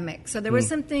pandemic. So there were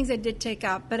some things I did take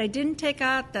out, but I didn't take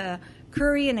out the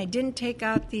curry and I didn't take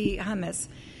out the hummus.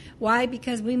 Why?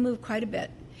 Because we moved quite a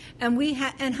bit. And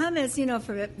and hummus,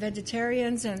 for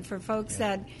vegetarians and for folks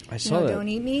that don't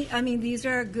eat meat, I mean, these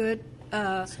are good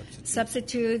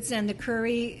substitutes, and the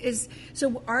curry is.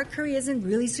 So our curry isn't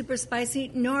really super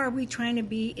spicy, nor are we trying to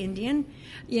be Indian,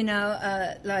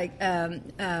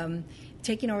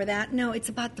 taking over that. No, it's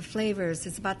about the flavors.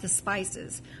 It's about the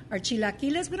spices. Our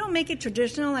chilaquiles, we don't make it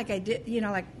traditional like I did,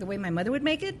 like the way my mother would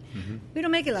make it. Mm-hmm. We don't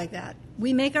make it like that.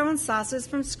 We make our own sauces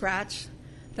from scratch,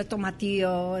 the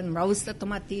tomatillo and roast the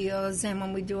tomatillos. And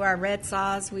when we do our red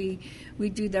sauce, we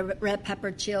do the red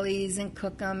pepper chilies and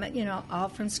cook them, all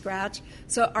from scratch.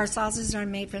 So our sauces are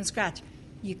made from scratch.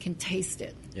 You can taste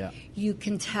it. Yeah. You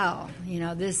can tell,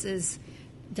 this is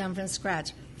done from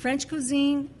scratch. French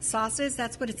cuisine, sauces,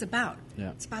 that's what it's about.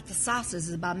 Yeah. It's about the sauces.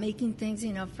 It's about making things,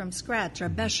 from scratch. Our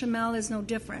bechamel is no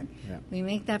different. Yeah. We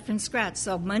make that from scratch.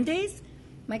 So Mondays,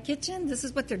 my kitchen, this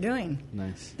is what they're doing.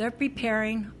 Nice. They're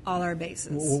preparing all our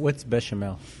bases. What's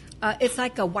bechamel? It's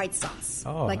like a white sauce,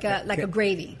 like a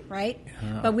gravy, right?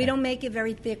 But we don't make it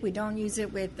very thick. We don't use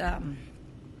it with a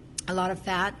lot of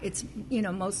fat. It's,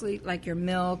 mostly like your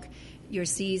milk, your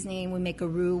seasoning. We make a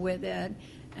roux with it.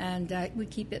 And we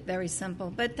keep it very simple.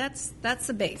 But that's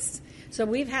the base. So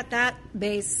we've had that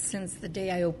base since the day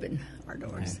I opened our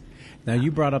doors. Okay. Now,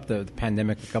 you brought up the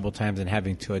pandemic a couple times and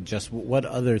having to adjust. What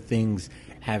other things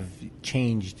have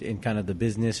changed in kind of the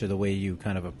business or the way you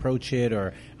kind of approach it?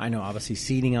 Or I know, obviously,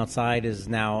 seating outside is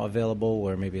now available,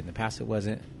 where maybe in the past it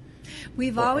wasn't.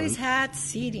 We've always had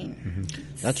seating. Mm-hmm.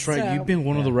 That's right. So, You've been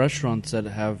one of the restaurants that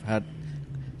have had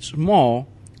small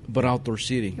but outdoor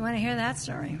seating. You want to hear that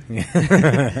story?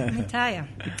 Let me tell you.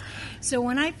 So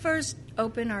when I first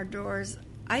opened our doors,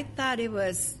 I thought it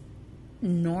was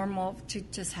normal to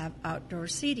just have outdoor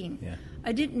seating. Yeah.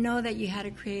 I didn't know that you had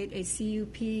to create a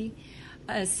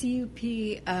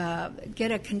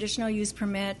get a conditional use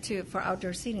permit for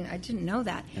outdoor seating. I didn't know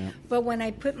that. Yeah. But when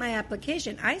I put my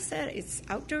application, I said it's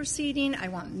outdoor seating. I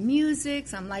want music.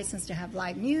 So I'm licensed to have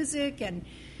live music. And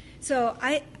so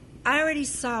I already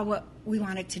saw what we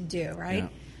wanted to do, right? Yeah.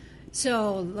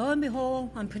 So lo and behold,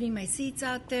 I'm putting my seats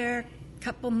out there. A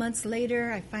couple months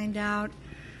later, I find out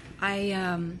I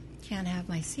can't have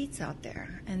my seats out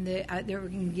there, and they were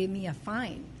going to give me a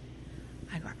fine.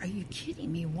 I go, are you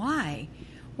kidding me? Why?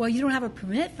 Well, you don't have a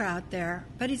permit for out there.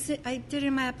 But I did it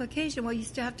in my application. Well, you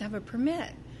still have to have a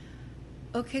permit.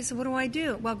 Okay, so what do I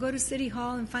do? Well, go to City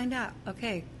Hall and find out.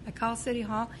 Okay, I call City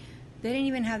Hall. They didn't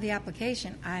even have the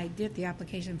application. I did the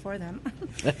application for them.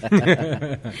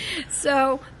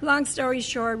 So, long story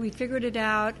short, we figured it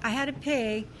out. I had to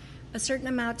pay a certain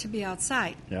amount to be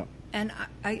outside. Yeah. And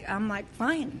I'm like,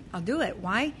 fine, I'll do it.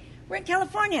 Why? We're in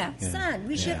California, sun.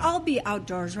 We should all be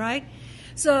outdoors, right?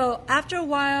 So after a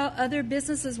while, other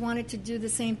businesses wanted to do the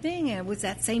same thing, and it was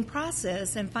that same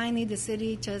process. And finally, the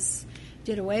city just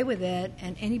did away with it.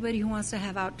 And anybody who wants to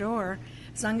have outdoor,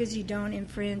 as long as you don't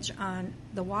infringe on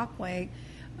the walkway,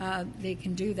 they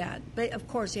can do that. But of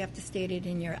course, you have to state it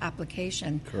in your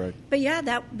application. Correct. But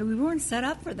we weren't set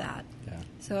up for that. Yeah.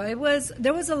 So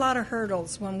there was a lot of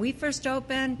hurdles when we first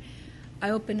opened. I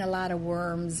opened a lot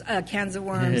of cans of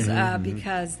worms,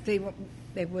 because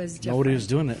it was different. Nobody was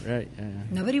doing it, right? Yeah.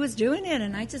 Nobody was doing it,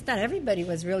 and I just thought everybody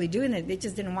was really doing it. They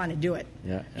just didn't want to do it,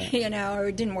 Yeah. or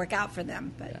it didn't work out for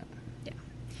them. But yeah,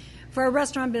 for a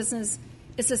restaurant business,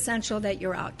 it's essential that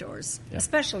you're outdoors,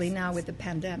 especially now with the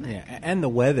pandemic. Yeah, and the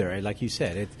weather, like you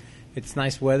said, it's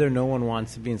nice weather. No one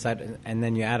wants to be inside, and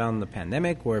then you add on the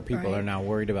pandemic, where people are now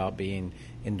worried about being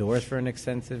indoors for an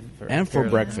extensive and for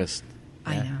breakfast.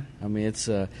 I know. I mean, it's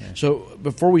so.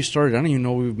 Before we started, I don't even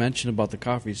know we've mentioned about the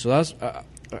coffee. So that's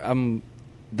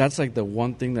like the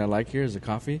one thing that I like here is the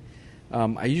coffee.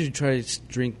 I usually try to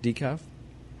drink decaf,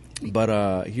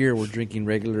 but here we're drinking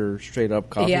regular, straight up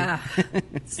coffee. Yeah.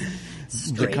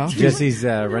 The coffee. Jesse's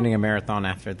running a marathon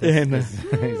after this.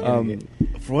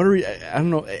 For what reason, I don't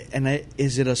know. And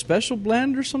is it a special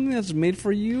blend or something that's made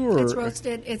for you? Or It's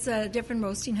roasted. It's a different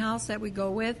roasting house that we go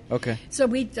with. Okay. So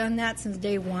we've done that since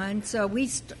day one. So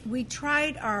we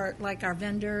tried our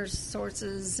vendor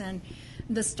sources and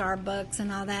the Starbucks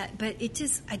and all that, but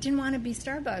I didn't want to be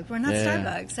Starbucks. We're not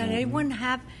Starbucks, and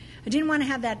I didn't want to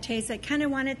have that taste. I kind of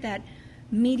wanted that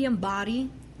medium body.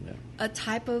 A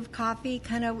type of coffee,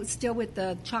 kind of still with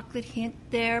the chocolate hint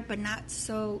there, but not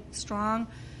so strong.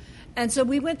 And so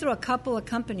we went through a couple of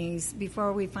companies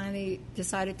before we finally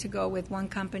decided to go with one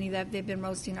company that they've been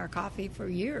roasting our coffee for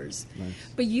years. Nice.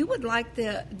 But you would like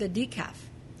the decaf.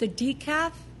 The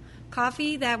decaf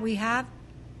coffee that we have,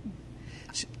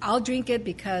 I'll drink it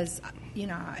because,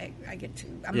 I get to,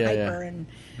 I'm hyper,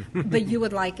 but you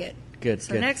would like it. Good.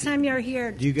 So next time you're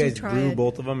here, Do you guys try brew it.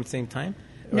 both of them at the same time?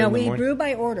 No, in the we morning? brew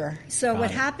by order. So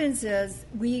what it. happens is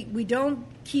we don't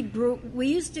keep brew. We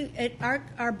used to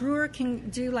our brewer can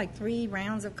do like 3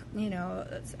 rounds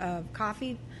of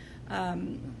coffee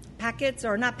packets,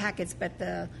 or not packets, but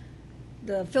the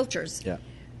filters. Yeah.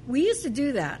 We used to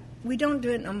do that. We don't do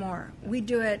it no more. We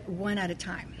do it one at a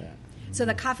time. Yeah. So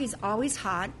the coffee's always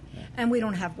hot, and we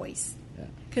don't have waste. Yeah.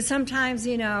 Because sometimes,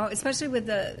 especially with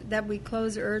that we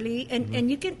close early,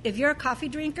 and you can, if you're a coffee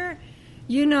drinker,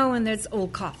 when there's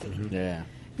old coffee. Yeah.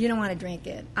 You don't want to drink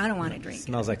it. I don't want to drink it.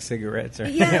 Smells like cigarettes. Or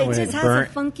Yeah, it when just it's has burnt.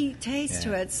 a funky taste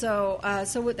to it. So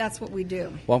that's what we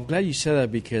do. Well, I'm glad you said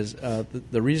that because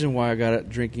the reason why I got it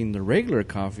drinking the regular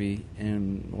coffee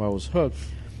and why I was hooked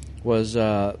was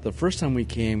the first time we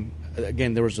came,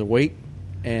 again, there was a wait,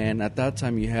 and at that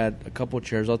time you had a couple of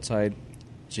chairs outside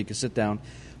so you could sit down,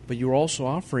 but you were also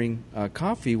offering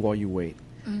coffee while you wait.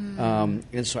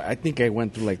 And so I think I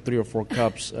went through like 3 or 4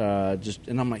 cups,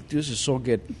 and I'm like, dude, this is so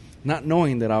good, not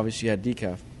knowing that obviously you had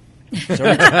decaf.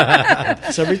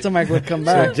 So every time I would come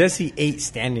So back, Jesse ate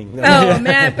standing. Oh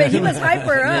man, but he was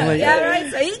hyper, huh? Like- Yeah,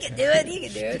 right. So he can do it. He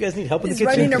can do it. You guys need help in the He's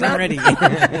kitchen? running I'm around. ready.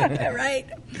 Right.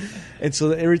 and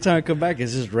so every time I come back,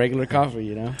 it's just regular coffee,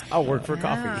 you know. I'll work for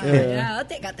coffee. Yeah, I'll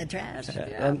take out the trash.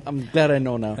 Yeah. I'm glad I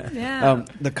know now. Yeah.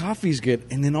 The coffee's good,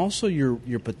 and then also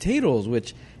your potatoes,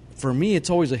 which for me it's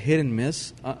always a hit and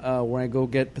miss when I go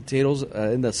get potatoes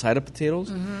in the side of potatoes,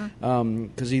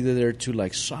 because either they're too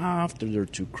like soft, or they're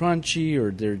too crunchy, or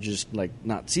they're just like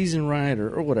not seasoned right,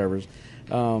 or whatever.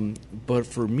 But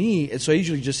for me, so I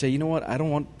usually just say, you know what, I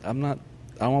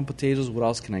want potatoes. What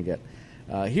else can I get?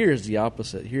 Here is the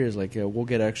opposite. Here is like we'll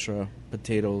get extra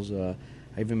potatoes.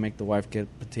 I even make the wife get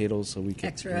potatoes so we can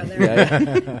Extra there.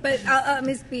 Yeah. But I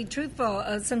must be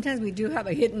truthful. Sometimes we do have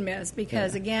a hit and miss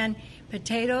because, again,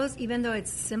 potatoes, even though it's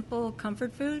simple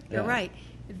comfort food, you're Yeah. right.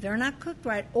 If they're not cooked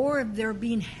right, or if they're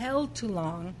being held too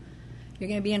long, you're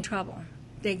going to be in trouble.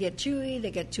 They get chewy,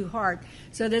 they get too hard.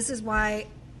 So this is why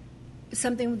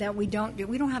something that we don't do,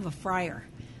 we don't have a fryer.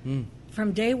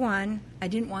 From day one, I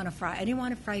didn't want to fry. I didn't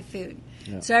want to fry food.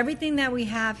 Yeah. So everything that we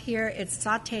have here, it's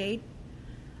sautéed.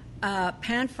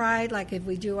 Pan fried, like if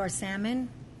we do our salmon,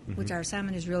 which our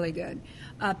salmon is really good.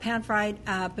 Pan fried,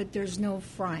 but there's no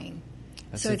frying.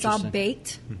 That's So it's all interesting.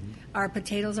 baked. Our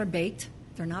potatoes are baked.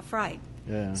 They're not fried.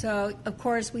 Yeah. So, of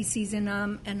course, we season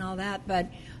them and all that. But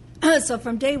so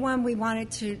from day one, we wanted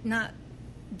to not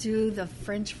do the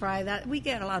French fry. That we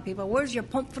get a lot of people, where's your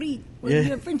pommes frites? Where's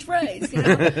your French fries? You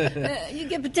know? You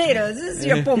get potatoes. This is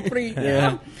your pommes frites. You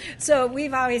know? So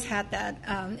we've always had that.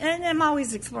 And I'm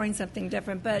always exploring something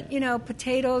different. But,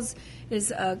 potatoes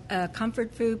is a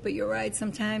comfort food. But you're right,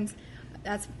 sometimes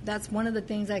that's one of the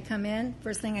things I come in.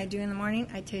 First thing I do in the morning,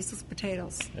 I taste those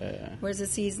potatoes. Where's the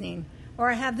seasoning? Or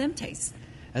I have them taste.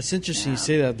 That's interesting you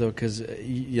say that, though, because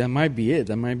that might be it.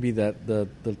 That might be that the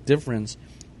difference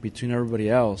between everybody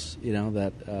else,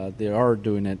 that they are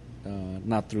doing it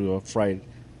not through a fried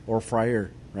or fryer,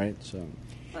 right? So,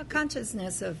 Well,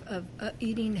 consciousness of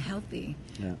eating healthy.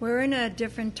 Yeah. We're in a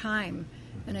different time,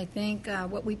 and I think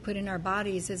what we put in our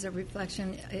bodies is a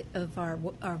reflection of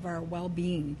our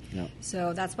well-being. Yeah.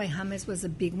 So that's why hummus was a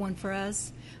big one for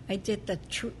us. I did the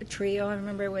trio. I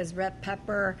remember it was red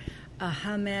pepper,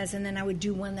 hummus, and then I would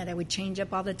do one that I would change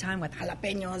up all the time with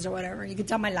jalapenos or whatever. You can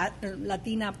tell my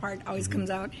Latina part always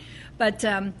comes out. But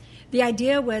the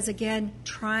idea was, again,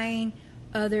 trying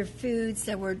other foods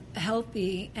that were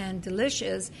healthy and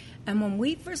delicious. And when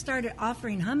we first started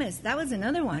offering hummus, that was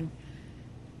another one.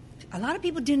 A lot of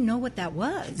people didn't know what that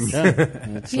was.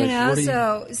 it's You like, know, what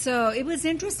do you- so it was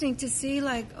interesting to see,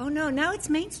 like, oh no, now it's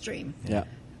mainstream. yeah.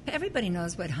 Everybody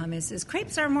knows what hummus is.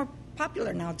 Crepes are more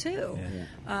popular now too.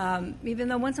 Even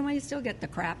though once in a while you still get the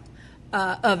crap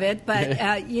of it, but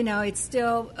it's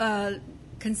still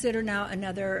considered now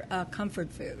another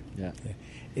comfort food. Yeah.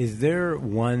 Is there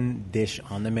one dish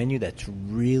on the menu that's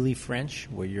really French,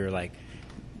 where you're like,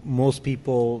 most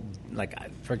people, like,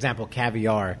 for example,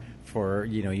 caviar,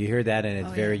 you hear that and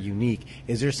it's very unique.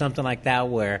 Is there something like that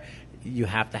where you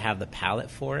have to have the palate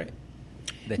for it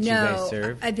that you guys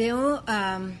serve?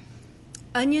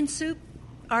 Onion soup.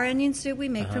 Our onion soup we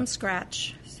make from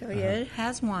scratch. So it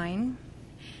has wine,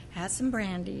 has some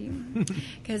brandy,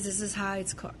 because this is how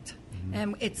it's cooked.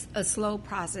 And it's a slow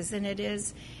process, and it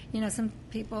is, some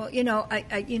people, you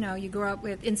grow up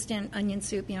with instant onion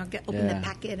soup, open the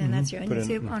packet, and that's your onion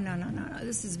soup. Oh, no,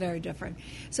 this is very different.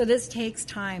 So this takes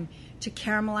time to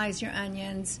caramelize your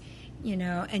onions,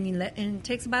 and it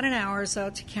takes about an hour or so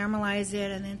to caramelize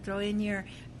it, and then throw in your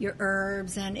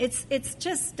herbs, and it's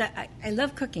just, I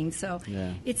love cooking, so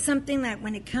it's something that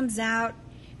when it comes out,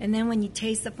 and then when you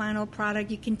taste the final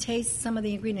product, you can taste some of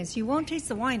the ingredients. You won't taste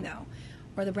the wine, though.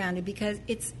 or the brownie because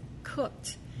it's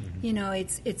cooked. You know,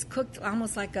 it's cooked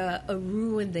almost like a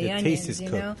roux in the onions. Taste is you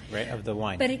cooked, know, right, of the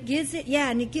wine. but it gives it, yeah,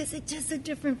 and it gives it just a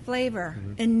different flavor.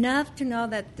 Enough to know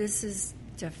that this is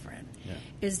different. Yeah.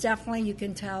 It's definitely, you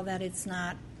can tell that it's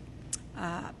not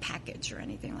packaged or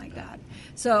anything like that.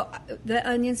 So the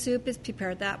onion soup is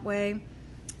prepared that way.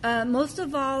 Most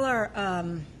of all are,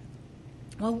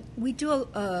 well, we do,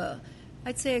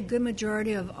 I'd say a good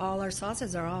majority of all our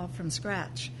sauces are all from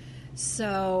scratch.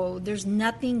 So there's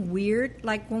nothing weird.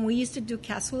 Like when we used to do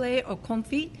cassoulet or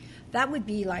confit, that would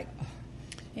be like,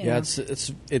 you know. it's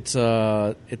what's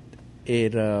the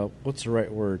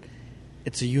right word?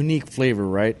 It's a unique flavor,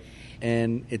 right?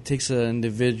 And it takes an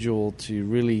individual to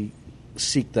really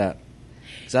seek that.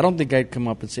 Because I don't think I'd come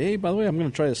up and say, hey, by the way, I'm going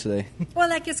to try this today. Well,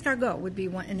 like escargot would be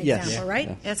an Yes. example, Yeah.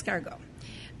 right? Yeah. Escargot.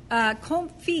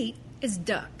 Confit is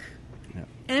duck. Yeah.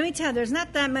 And let me tell you, there's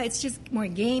not that much. It's just more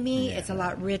gamey. It's a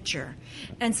lot richer.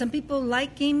 And some people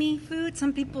like gamey food.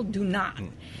 Some people do not.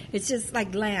 It's just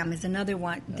like lamb is another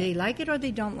one. They like it or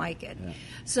they don't like it. Yeah.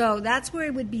 So that's where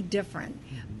it would be different.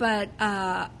 But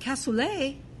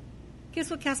cassoulet, guess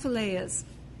what cassoulet is?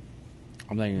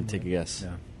 I'm not even going to take a guess.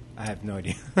 No, I have no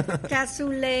idea.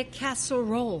 Cassoulet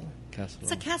casserole. Casserole.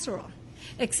 It's a casserole.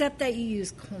 Except that you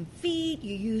use confit,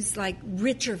 you use like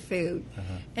richer food,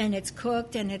 and it's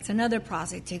cooked, and it's another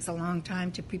process. It takes a long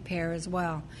time to prepare as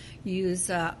well. You use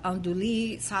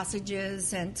andouille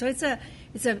sausages, and so it's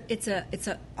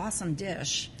a awesome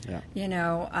dish. Yeah. You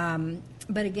know,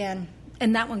 but again,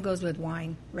 and that one goes with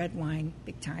wine, red wine,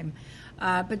 big time.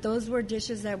 But those were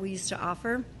dishes that we used to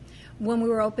offer when we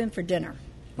were open for dinner.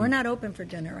 We're not open for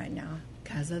dinner right now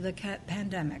because of the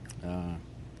pandemic.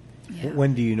 Yeah.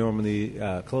 When do you normally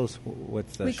close?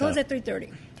 What's the We close shop? at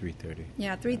 3:30. 3:30.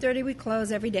 Yeah, 3:30 we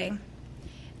close every day,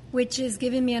 which is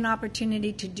giving me an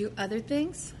opportunity to do other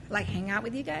things, like hang out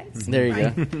with you guys. There you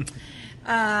right? go.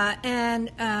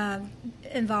 And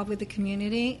involved with the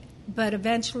community. But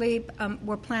eventually,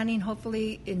 we're planning,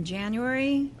 hopefully in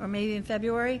January or maybe in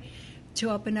February,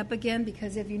 to open up again.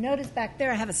 Because if you notice back there,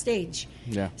 I have a stage.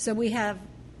 Yeah. So we had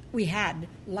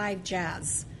live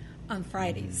jazz on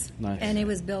Fridays. Nice. And it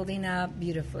was building up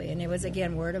beautifully. And it was,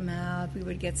 again, word of mouth. We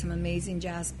would get some amazing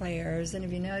jazz players. And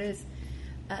if you notice,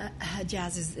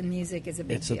 jazz music is a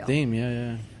big It's deal. a theme,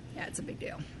 yeah. Yeah, it's a big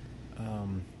deal.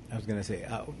 I was going to say,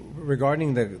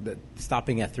 regarding the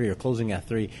stopping at 3 or closing at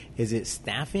 3, is it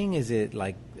staffing? Is it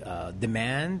like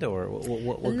demand, or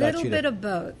what A got little you bit to, of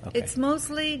both. Okay. It's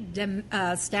mostly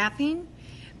staffing,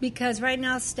 because right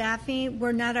now staffing,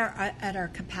 we're not at our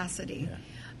capacity.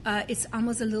 It's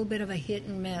almost a little bit of a hit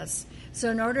and miss.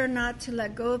 So in order not to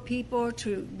let go of people,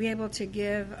 to be able to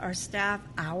give our staff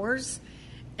hours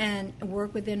and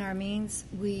work within our means,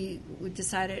 we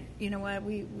decided, you know what,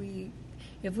 we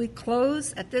if we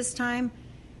close at this time,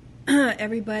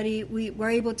 everybody,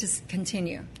 we're able to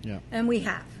continue. Yeah. And we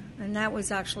have. And that was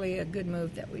actually a good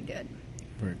move that we did.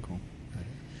 Very cool.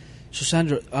 So,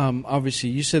 Sandra,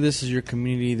 obviously, you said this is your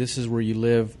community. This is where you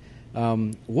live.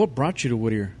 What brought you to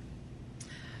Whittier?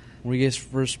 When you guys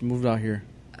first moved out here?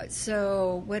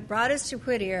 So what brought us to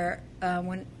Whittier,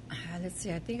 when, let's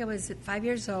see, I think I was 5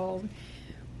 years old,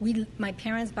 my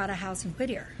parents bought a house in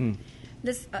Whittier.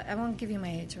 This, I won't give you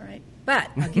my age, all right? But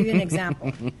I'll give you an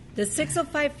example. The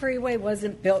 605 freeway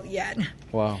wasn't built yet.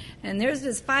 Wow. And there's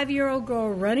this 5-year-old girl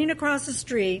running across the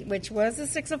street, which was the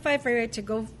 605 freeway, to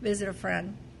go visit a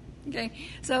friend. Okay?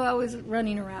 So I was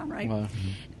running around, right?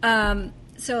 Wow.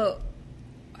 So,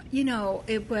 you know,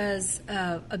 it was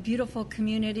a beautiful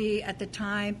community at the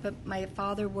time, but my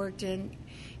father worked in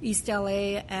East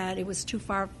LA, and it was too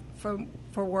far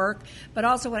for work. But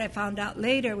also what I found out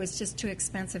later was just too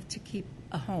expensive to keep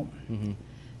a home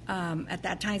at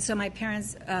that time. So my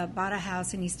parents bought a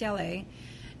house in East LA,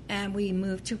 and we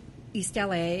moved to East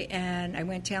LA, and I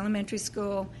went to elementary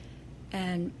school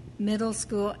and middle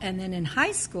school, and then in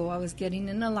high school I was getting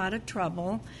in a lot of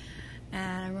trouble.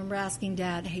 And I remember asking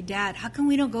Dad, hey, Dad, how come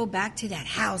we don't go back to that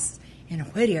house in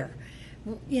Whittier?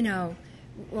 You know,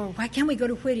 or why can't we go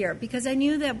to Whittier? Because I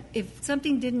knew that if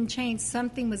something didn't change,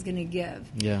 something was going to give.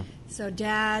 Yeah. So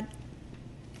Dad,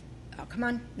 oh, come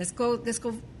on, let's go.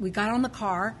 We got on the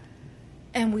car,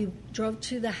 and we drove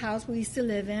to the house we used to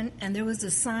live in, and there was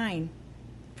a sign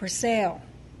for sale.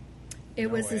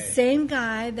 It was the same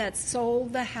guy that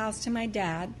sold the house to my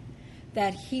dad,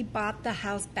 that he bought the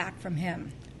house back from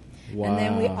him. Wow. And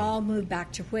then we all moved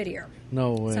back to Whittier.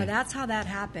 No way. So that's how that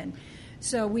happened.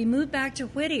 So we moved back to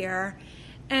Whittier,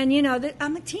 and, you know,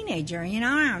 I'm a teenager, you know,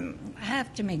 I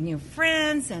have to make new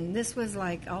friends, and this was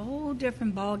like a whole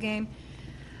different ballgame.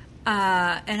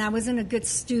 And I wasn't a good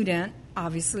student,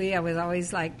 obviously. I was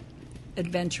always like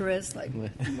adventurous. Like,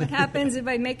 what happens if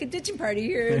I make a ditching party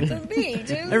here at the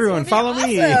beach? Everyone, follow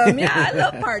me. Yeah, I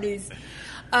love parties.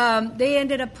 They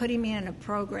ended up putting me in a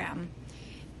program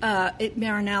at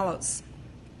Marinello's.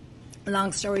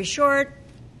 Long story short,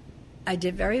 I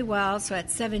did very well. So at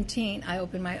 17, I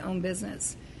opened my own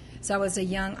business. So I was a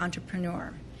young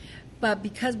entrepreneur. But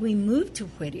because we moved to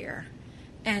Whittier,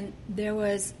 and there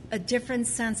was a different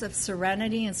sense of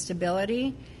serenity and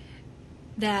stability,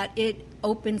 that it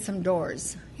opened some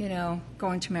doors. You know,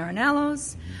 going to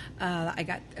Marinello's,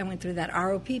 I went through that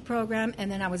ROP program,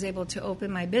 and then I was able to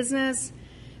open my business.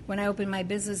 When I opened my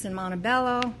business in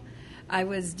Montebello, I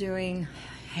was doing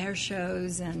hair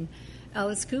shows, and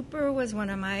Alice Cooper was one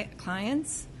of my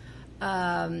clients.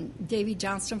 Davey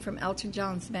Johnston from Elton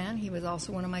John's band, he was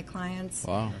also one of my clients.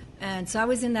 Wow. And so I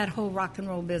was in that whole rock and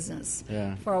roll business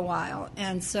for a while.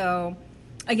 And so,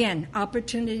 again,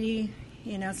 opportunity,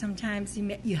 you know, sometimes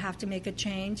you have to make a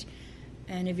change.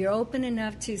 And if you're open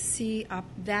enough to see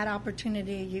that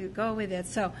opportunity, you go with it.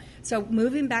 So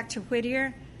moving back to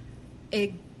Whittier,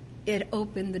 it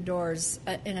opened the doors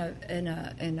in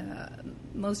a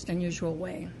most unusual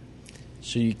way.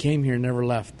 So you came here, never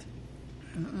left.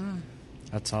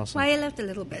 That's awesome. Well, I left a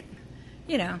little bit,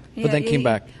 you know. But then came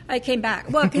back. I came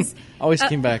back. Well, because always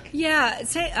came back. Yeah.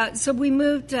 So we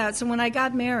moved. So when I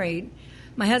got married,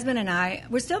 my husband and I,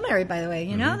 we're still married, by the way.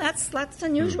 You know, that's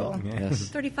unusual. Yes.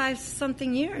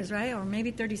 35-something years, right? Or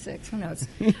maybe 36. Who knows?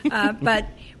 But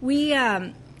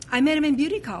I met him in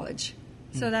beauty college,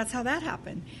 so that's how that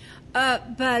happened.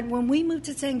 But when we moved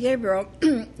to San Gabriel,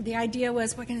 the idea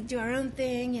was we're going to do our own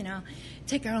thing, you know,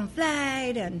 take our own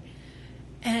flight.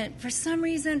 And for some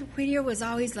reason, Whittier was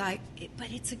always like, but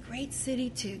it's a great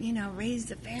city to, you know, raise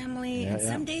a family. And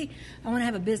someday I want to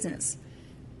have a business.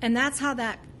 And that's how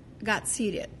that got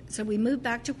seeded. So we moved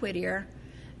back to Whittier.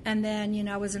 And then, you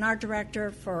know, I was an art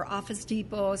director for Office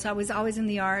Depot. So I was always in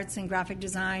the arts and graphic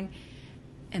design.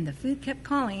 And the food kept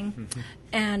calling.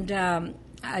 And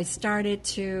I started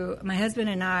to, my husband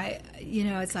and I, you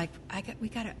know, it's like, I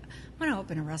want to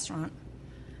open a restaurant.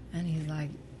 And he's like,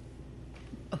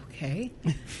 okay.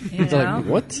 You know? Like,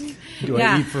 what? Do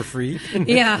I eat for free?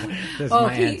 Yeah. That's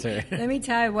my answer. Let me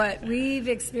tell you what we've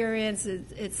experienced.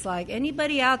 It's like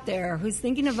anybody out there who's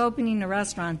thinking of opening a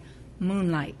restaurant,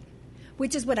 moonlight,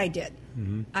 which is what I did.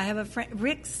 Mm-hmm. I have a friend,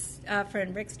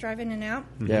 Rick's driving in and out.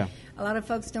 Yeah. A lot of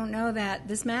folks don't know that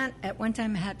this man at one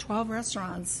time had 12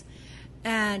 restaurants,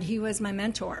 and he was my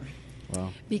mentor.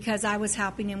 Wow. Because I was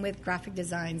helping him with graphic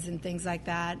designs and things like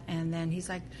that. And then he's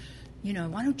like, you know,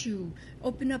 why don't you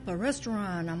open up a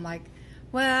restaurant? I'm like,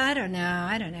 well, I don't know.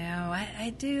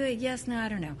 I do it. Yes, no, I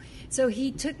don't know. So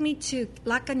he took me to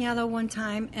La Cañada one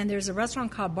time, and there's a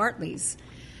restaurant called Bartley's,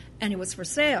 and it was for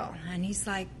sale. And he's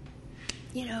like,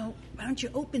 you know, why don't you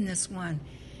open this one?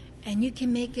 And you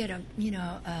can make it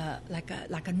like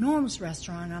a Norm's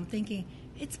restaurant. I'm thinking,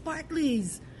 it's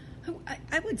Bartley's.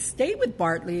 I would stay with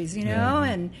Bartley's, you know,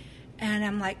 and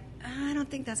I'm like, I don't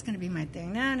think that's going to be my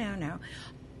thing. No.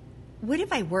 What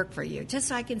if I work for you, just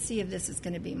so I can see if this is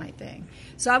going to be my thing?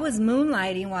 So I was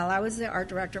moonlighting while I was the art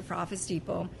director for Office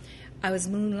Depot. I was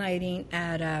moonlighting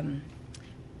at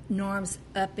Norm's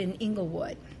up in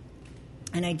Inglewood,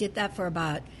 and I did that for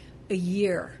about a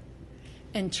year,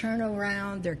 and turned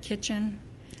around their kitchen,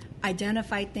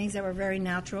 identified things that were very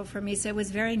natural for me. So it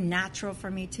was very natural for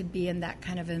me to be in that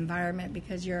kind of environment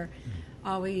because you're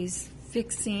always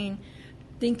fixing,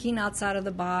 thinking outside of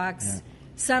the box. Yeah.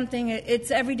 Something, it's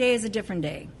every day is a different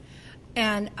day.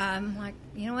 And I'm like,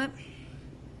 you know what?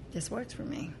 This works for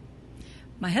me.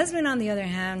 My husband, on the other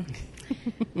hand,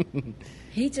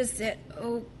 he just said,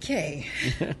 okay,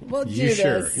 we'll do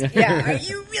this. Yeah, are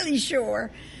you really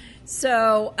sure?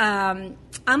 So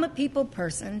I'm a people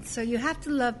person, so you have to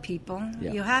love people.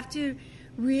 Yeah. You have to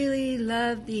really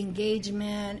love the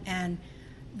engagement and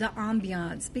the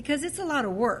ambiance because it's a lot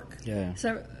of work. Yeah.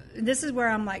 So this is where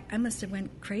I'm like, I must have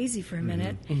went crazy for a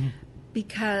minute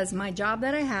because my job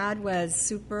that I had was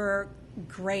super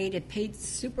great. It paid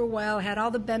super well, had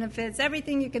all the benefits,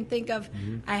 everything you can think of.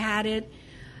 I had it,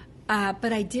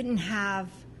 but I didn't have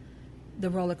the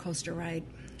roller coaster ride.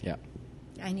 Yeah.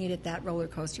 I needed that roller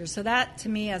coaster. So that, to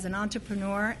me, as an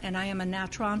entrepreneur, and I am a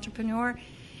natural entrepreneur,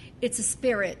 it's a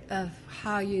spirit of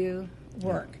how you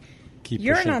work.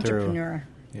 You're an entrepreneur,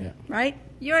 right?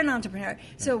 You're an entrepreneur.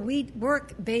 So we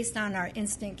work based on our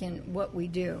instinct and what we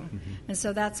do. And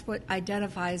so that's what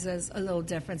identifies us a little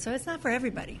different. So it's not for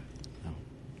everybody. No.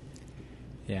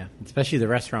 Yeah, especially the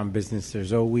restaurant business.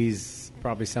 There's always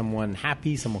probably someone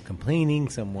happy, someone complaining,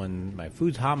 someone, my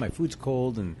food's hot, my food's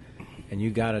cold, and And you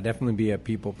got to definitely be a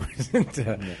people person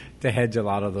to hedge a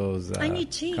lot of those. And you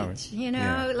teach,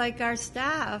 like our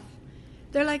staff,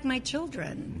 they're like my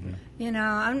children. Mm-hmm.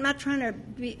 I'm not trying to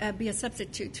be a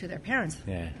substitute to their parents.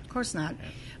 Yeah. Of course not. Yeah.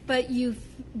 But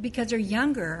because they're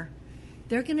younger,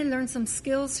 they're going to learn some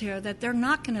skills here that they're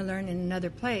not going to learn in another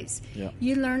place. Yeah.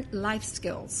 You learn life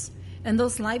skills. And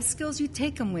those life skills, you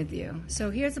take them with you.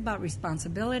 So here's about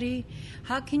responsibility.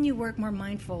 How can you work more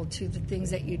mindful to the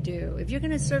things that you do? If you're going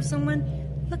to serve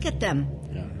someone, look at them.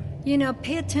 Yeah.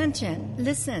 Pay attention.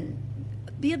 Listen.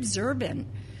 Be observant.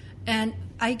 And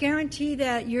I guarantee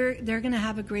that they're going to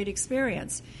have a great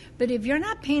experience. But if you're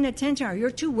not paying attention or you're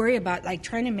too worried about like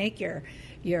trying to make your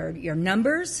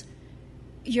numbers,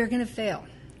 you're going to fail.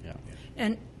 Yeah.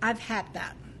 And I've had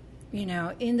that.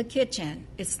 In the kitchen,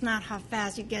 it's not how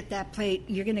fast you get that plate.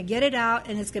 You're going to get it out,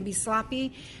 and it's going to be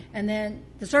sloppy, and then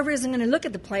the server isn't going to look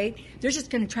at the plate. They're just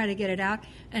going to try to get it out,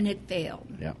 and it failed.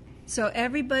 Yeah. So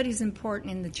everybody's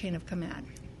important in the chain of command.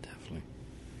 Definitely.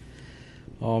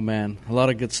 Oh, man. A lot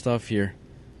of good stuff here.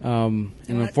 And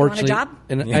unfortunately, want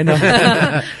a job? I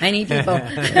know. I need people.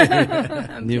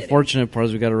 The unfortunate part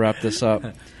is we got to wrap this up.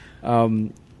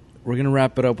 We're going to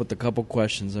wrap it up with a couple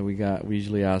questions that we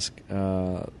usually ask.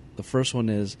 The first one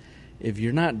is, if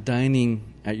you're not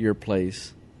dining at your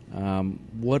place,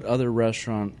 what other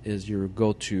restaurant is your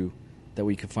go-to that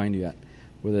we can find you at?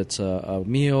 Whether it's a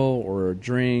meal or a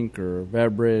drink or a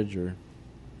beverage or...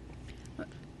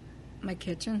 My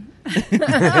kitchen.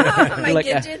 My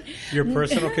kitchen. Your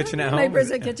personal kitchen at home? My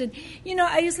personal kitchen.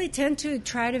 I usually tend to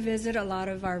try to visit a lot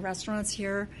of our restaurants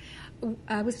here.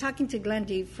 I was talking to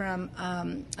Glendy from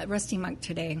Rusty Monk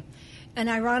today. And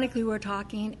ironically, we're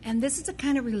talking, and this is the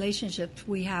kind of relationship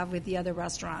we have with the other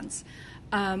restaurants.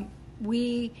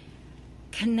 We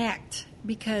connect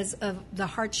because of the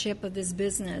hardship of this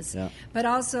business, but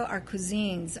also our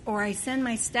cuisines. Or I send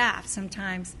my staff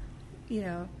sometimes,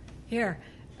 here,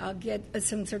 I'll get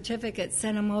some certificates,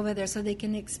 send them over there so they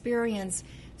can experience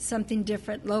something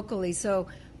different locally. So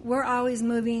we're always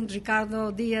moving.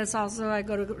 Ricardo Diaz also, I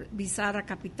go to Bizarra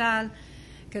Capital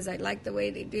because I like the way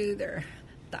they do their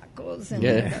tacos,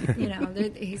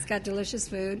 and he's got delicious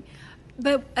food.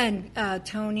 And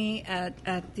Tony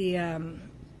at the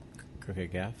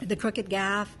Crooked Gaff. The Crooked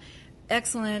Gaff,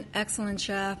 excellent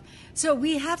chef. So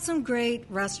we have some great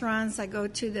restaurants. I go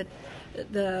to the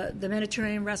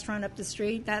Mediterranean restaurant up the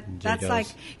street. That's like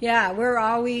we're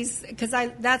always because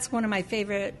that's one of my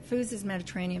favorite foods is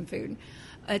Mediterranean food.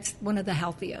 It's one of the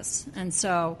healthiest, and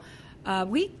so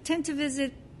we tend to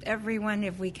visit everyone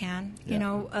if we can.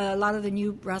 A lot of the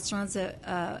new restaurants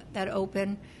that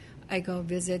open, I go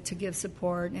visit to give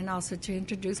support and also to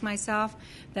introduce myself.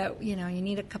 That you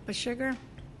need a cup of sugar.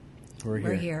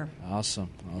 We're here. Awesome.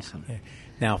 Yeah.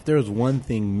 Now, if there was one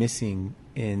thing missing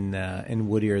in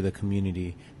Whittier, the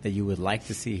community, that you would like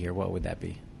to see here, what would that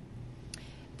be?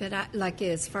 That I like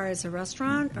as far as a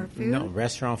restaurant or food? No,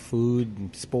 restaurant,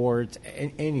 food, sports,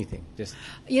 anything. Just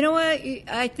you know what?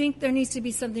 I think there needs to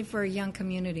be something for a young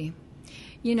community.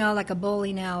 Like a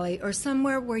bowling alley or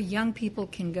somewhere where young people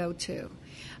can go to.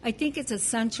 I think it's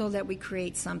essential that we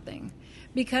create something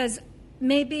because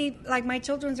maybe like my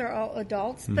children are all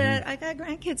adults, but I got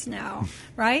grandkids now,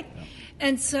 right? Yeah.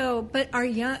 And so, but our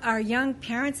young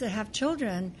parents that have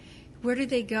children, where do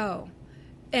they go?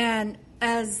 And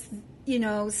as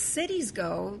cities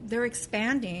go, they're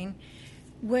expanding.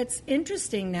 What's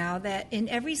interesting now that in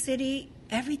every city,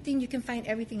 you can find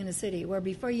everything in a city, where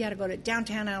before you had to go to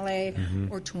downtown LA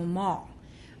or to a mall.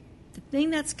 The thing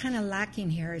that's kind of lacking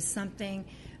here is something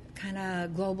kind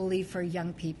of globally for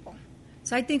young people.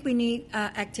 So I think we need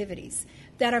activities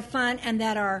that are fun and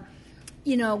that are,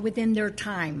 within their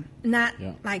time. Not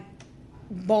like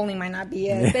bowling might not be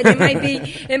it, but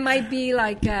it might be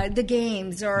like the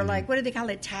games or like what do they call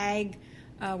it? Tag,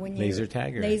 laser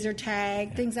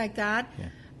tag, things like that.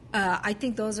 Yeah. I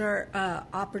think those are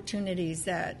opportunities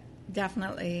that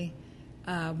definitely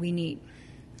we need.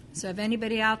 So if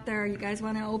anybody out there, you guys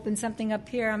want to open something up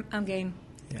here, I'm game.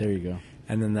 Yeah. There you go.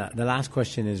 And then the last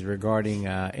question is regarding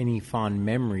any fond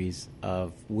memories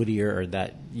of Whittier or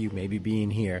that you maybe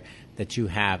being here that you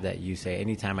have that you say,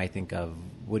 anytime I think of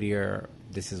Whittier,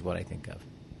 this is what I think of.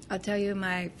 I'll tell you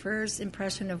my first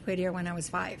impression of Whittier when I was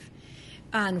 5.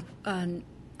 On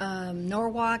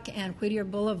Norwalk and Whittier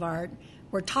Boulevard,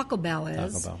 where Taco Bell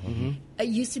is. Taco Bell. Mm-hmm. It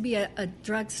used to be a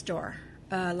drugstore,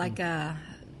 like a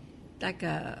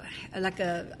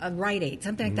Rite Aid,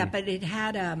 something like that. But it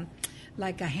had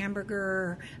like a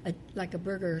hamburger, like a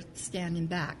burger stand in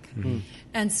back,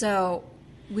 and so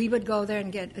we would go there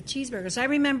and get a cheeseburger. So I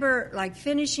remember like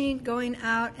finishing, going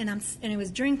out, and it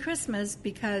was during Christmas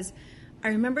because I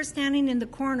remember standing in the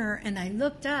corner, and I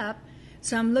looked up,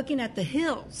 so I'm looking at the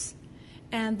hills.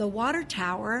 And the water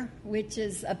tower, which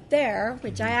is up there,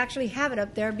 which I actually have it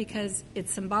up there because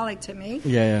it's symbolic to me.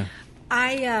 Yeah.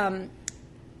 I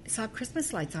saw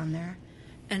Christmas lights on there,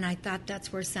 and I thought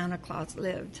that's where Santa Claus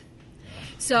lived.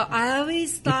 So I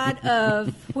always thought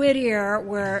of Whittier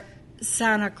where this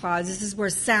is where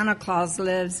Santa Claus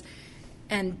lives.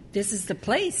 And this is the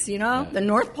place, The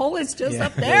North Pole is just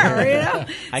up there,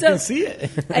 I can see it.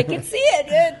 I can see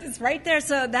it. It's right there.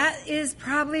 So that is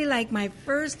probably like my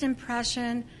first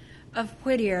impression of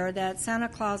Whittier, that Santa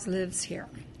Claus lives here.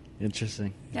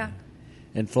 Interesting. Yeah.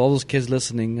 And for all those kids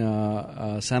listening,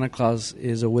 Santa Claus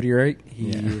is a Whittierite.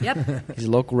 Yep. He's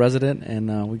a local resident,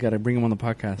 and we got to bring him on the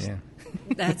podcast. Yeah.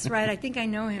 That's right. I think I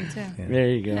know him, too. Yeah. There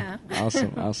you go. Yeah.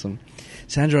 Awesome.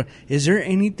 Sandra, is there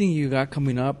anything you got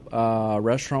coming up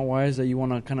restaurant-wise that you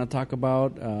want to kind of talk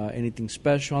about? Anything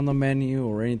special on the menu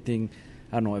or anything,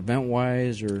 I don't know,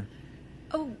 event-wise? Or?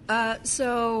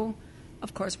 So,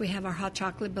 of course, we have our hot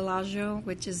chocolate Bellagio,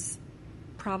 which is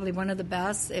probably one of the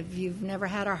best. If you've never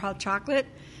had our hot chocolate,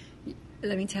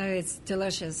 let me tell you, it's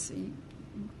delicious.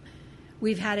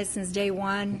 We've had it since day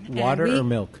one. Water or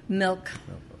milk?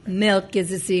 Milk is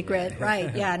the secret,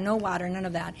 right? Yeah, no water, none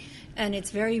of that. And it's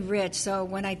very rich. So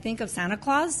when I think of Santa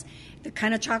Claus, the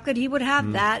kind of chocolate he would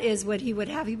have, that is what he would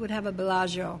have. He would have a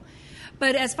Bellagio.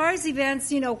 But as far as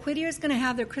events, Whittier's going to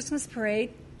have their Christmas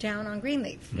parade down on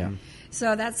Greenleaf. Yeah.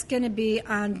 So that's going to be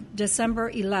on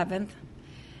December 11th.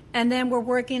 And then we're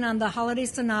working on the Holiday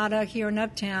Sonata here in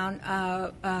Uptown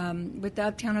with the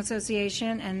Uptown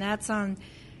Association, and that's on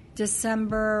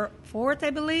December 4th, I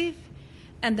believe.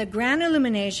 And the grand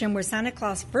illumination where Santa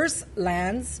Claus first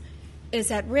lands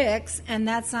is at Rick's, and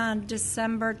that's on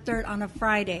December 3rd on a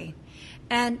Friday.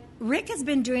 And Rick has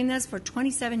been doing this for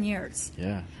 27 years.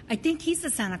 Yeah. I think he's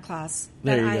the Santa Claus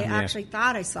There that you I go. actually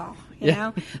thought I saw, you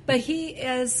know. But he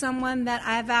is someone that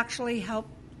I've actually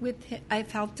helped with.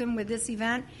 I've helped him with this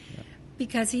event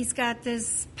because he's got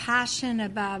this passion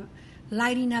about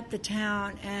lighting up the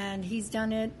town, and he's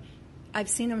done it. I've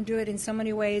seen him do it in so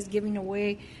many ways, giving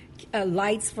away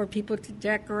lights for people to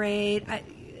decorate.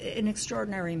 An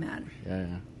extraordinary man.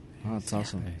 Yeah. Oh, that's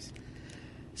awesome. Nice.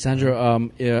 Sandra,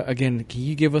 again, can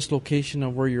you give us location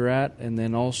of where you're at? And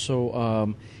then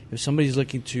also, if somebody's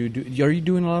looking to do, are you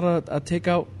doing a lot of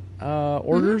takeout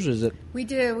orders? Is it? We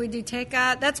do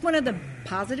takeout. That's one of the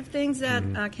positive things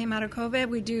that came out of COVID.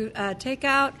 We do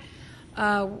takeout,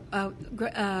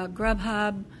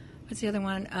 Grubhub. What's the other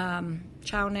one?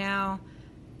 Chow Now.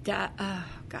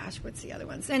 What's the other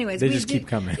ones? Anyways, they just keep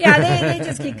coming. Yeah, they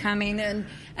just keep coming, and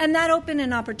that opened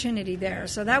an opportunity there.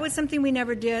 So that was something we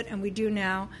never did, and we do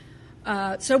now.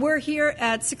 So we're here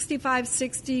at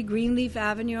 6560 Greenleaf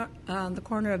Avenue, on the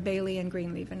corner of Bailey and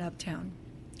Greenleaf in Uptown.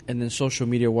 And then social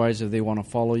media-wise, if they want to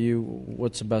follow you,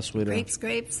 what's the best way to?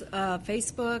 Crepescrapes,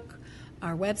 Facebook,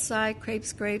 our website,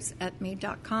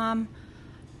 crepescrapes@me.com.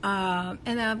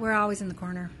 And we're always in the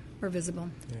corner. We're visible.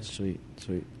 Yeah. Sweet.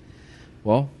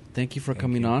 Well, thank you for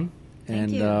coming on. Thank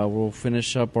you. We'll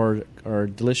finish up our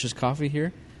delicious coffee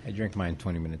here. I drank mine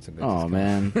 20 minutes ago. Oh,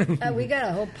 man. We got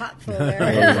a whole pot full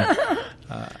there.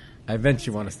 I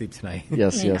eventually want to sleep tonight.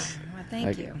 Yes. Well,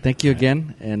 thank you. Thank you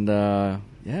again. And,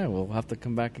 we'll have to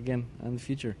come back again in the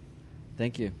future.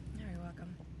 Thank you. You're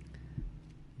welcome.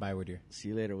 Bye, Whittier. See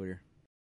you later, Whittier.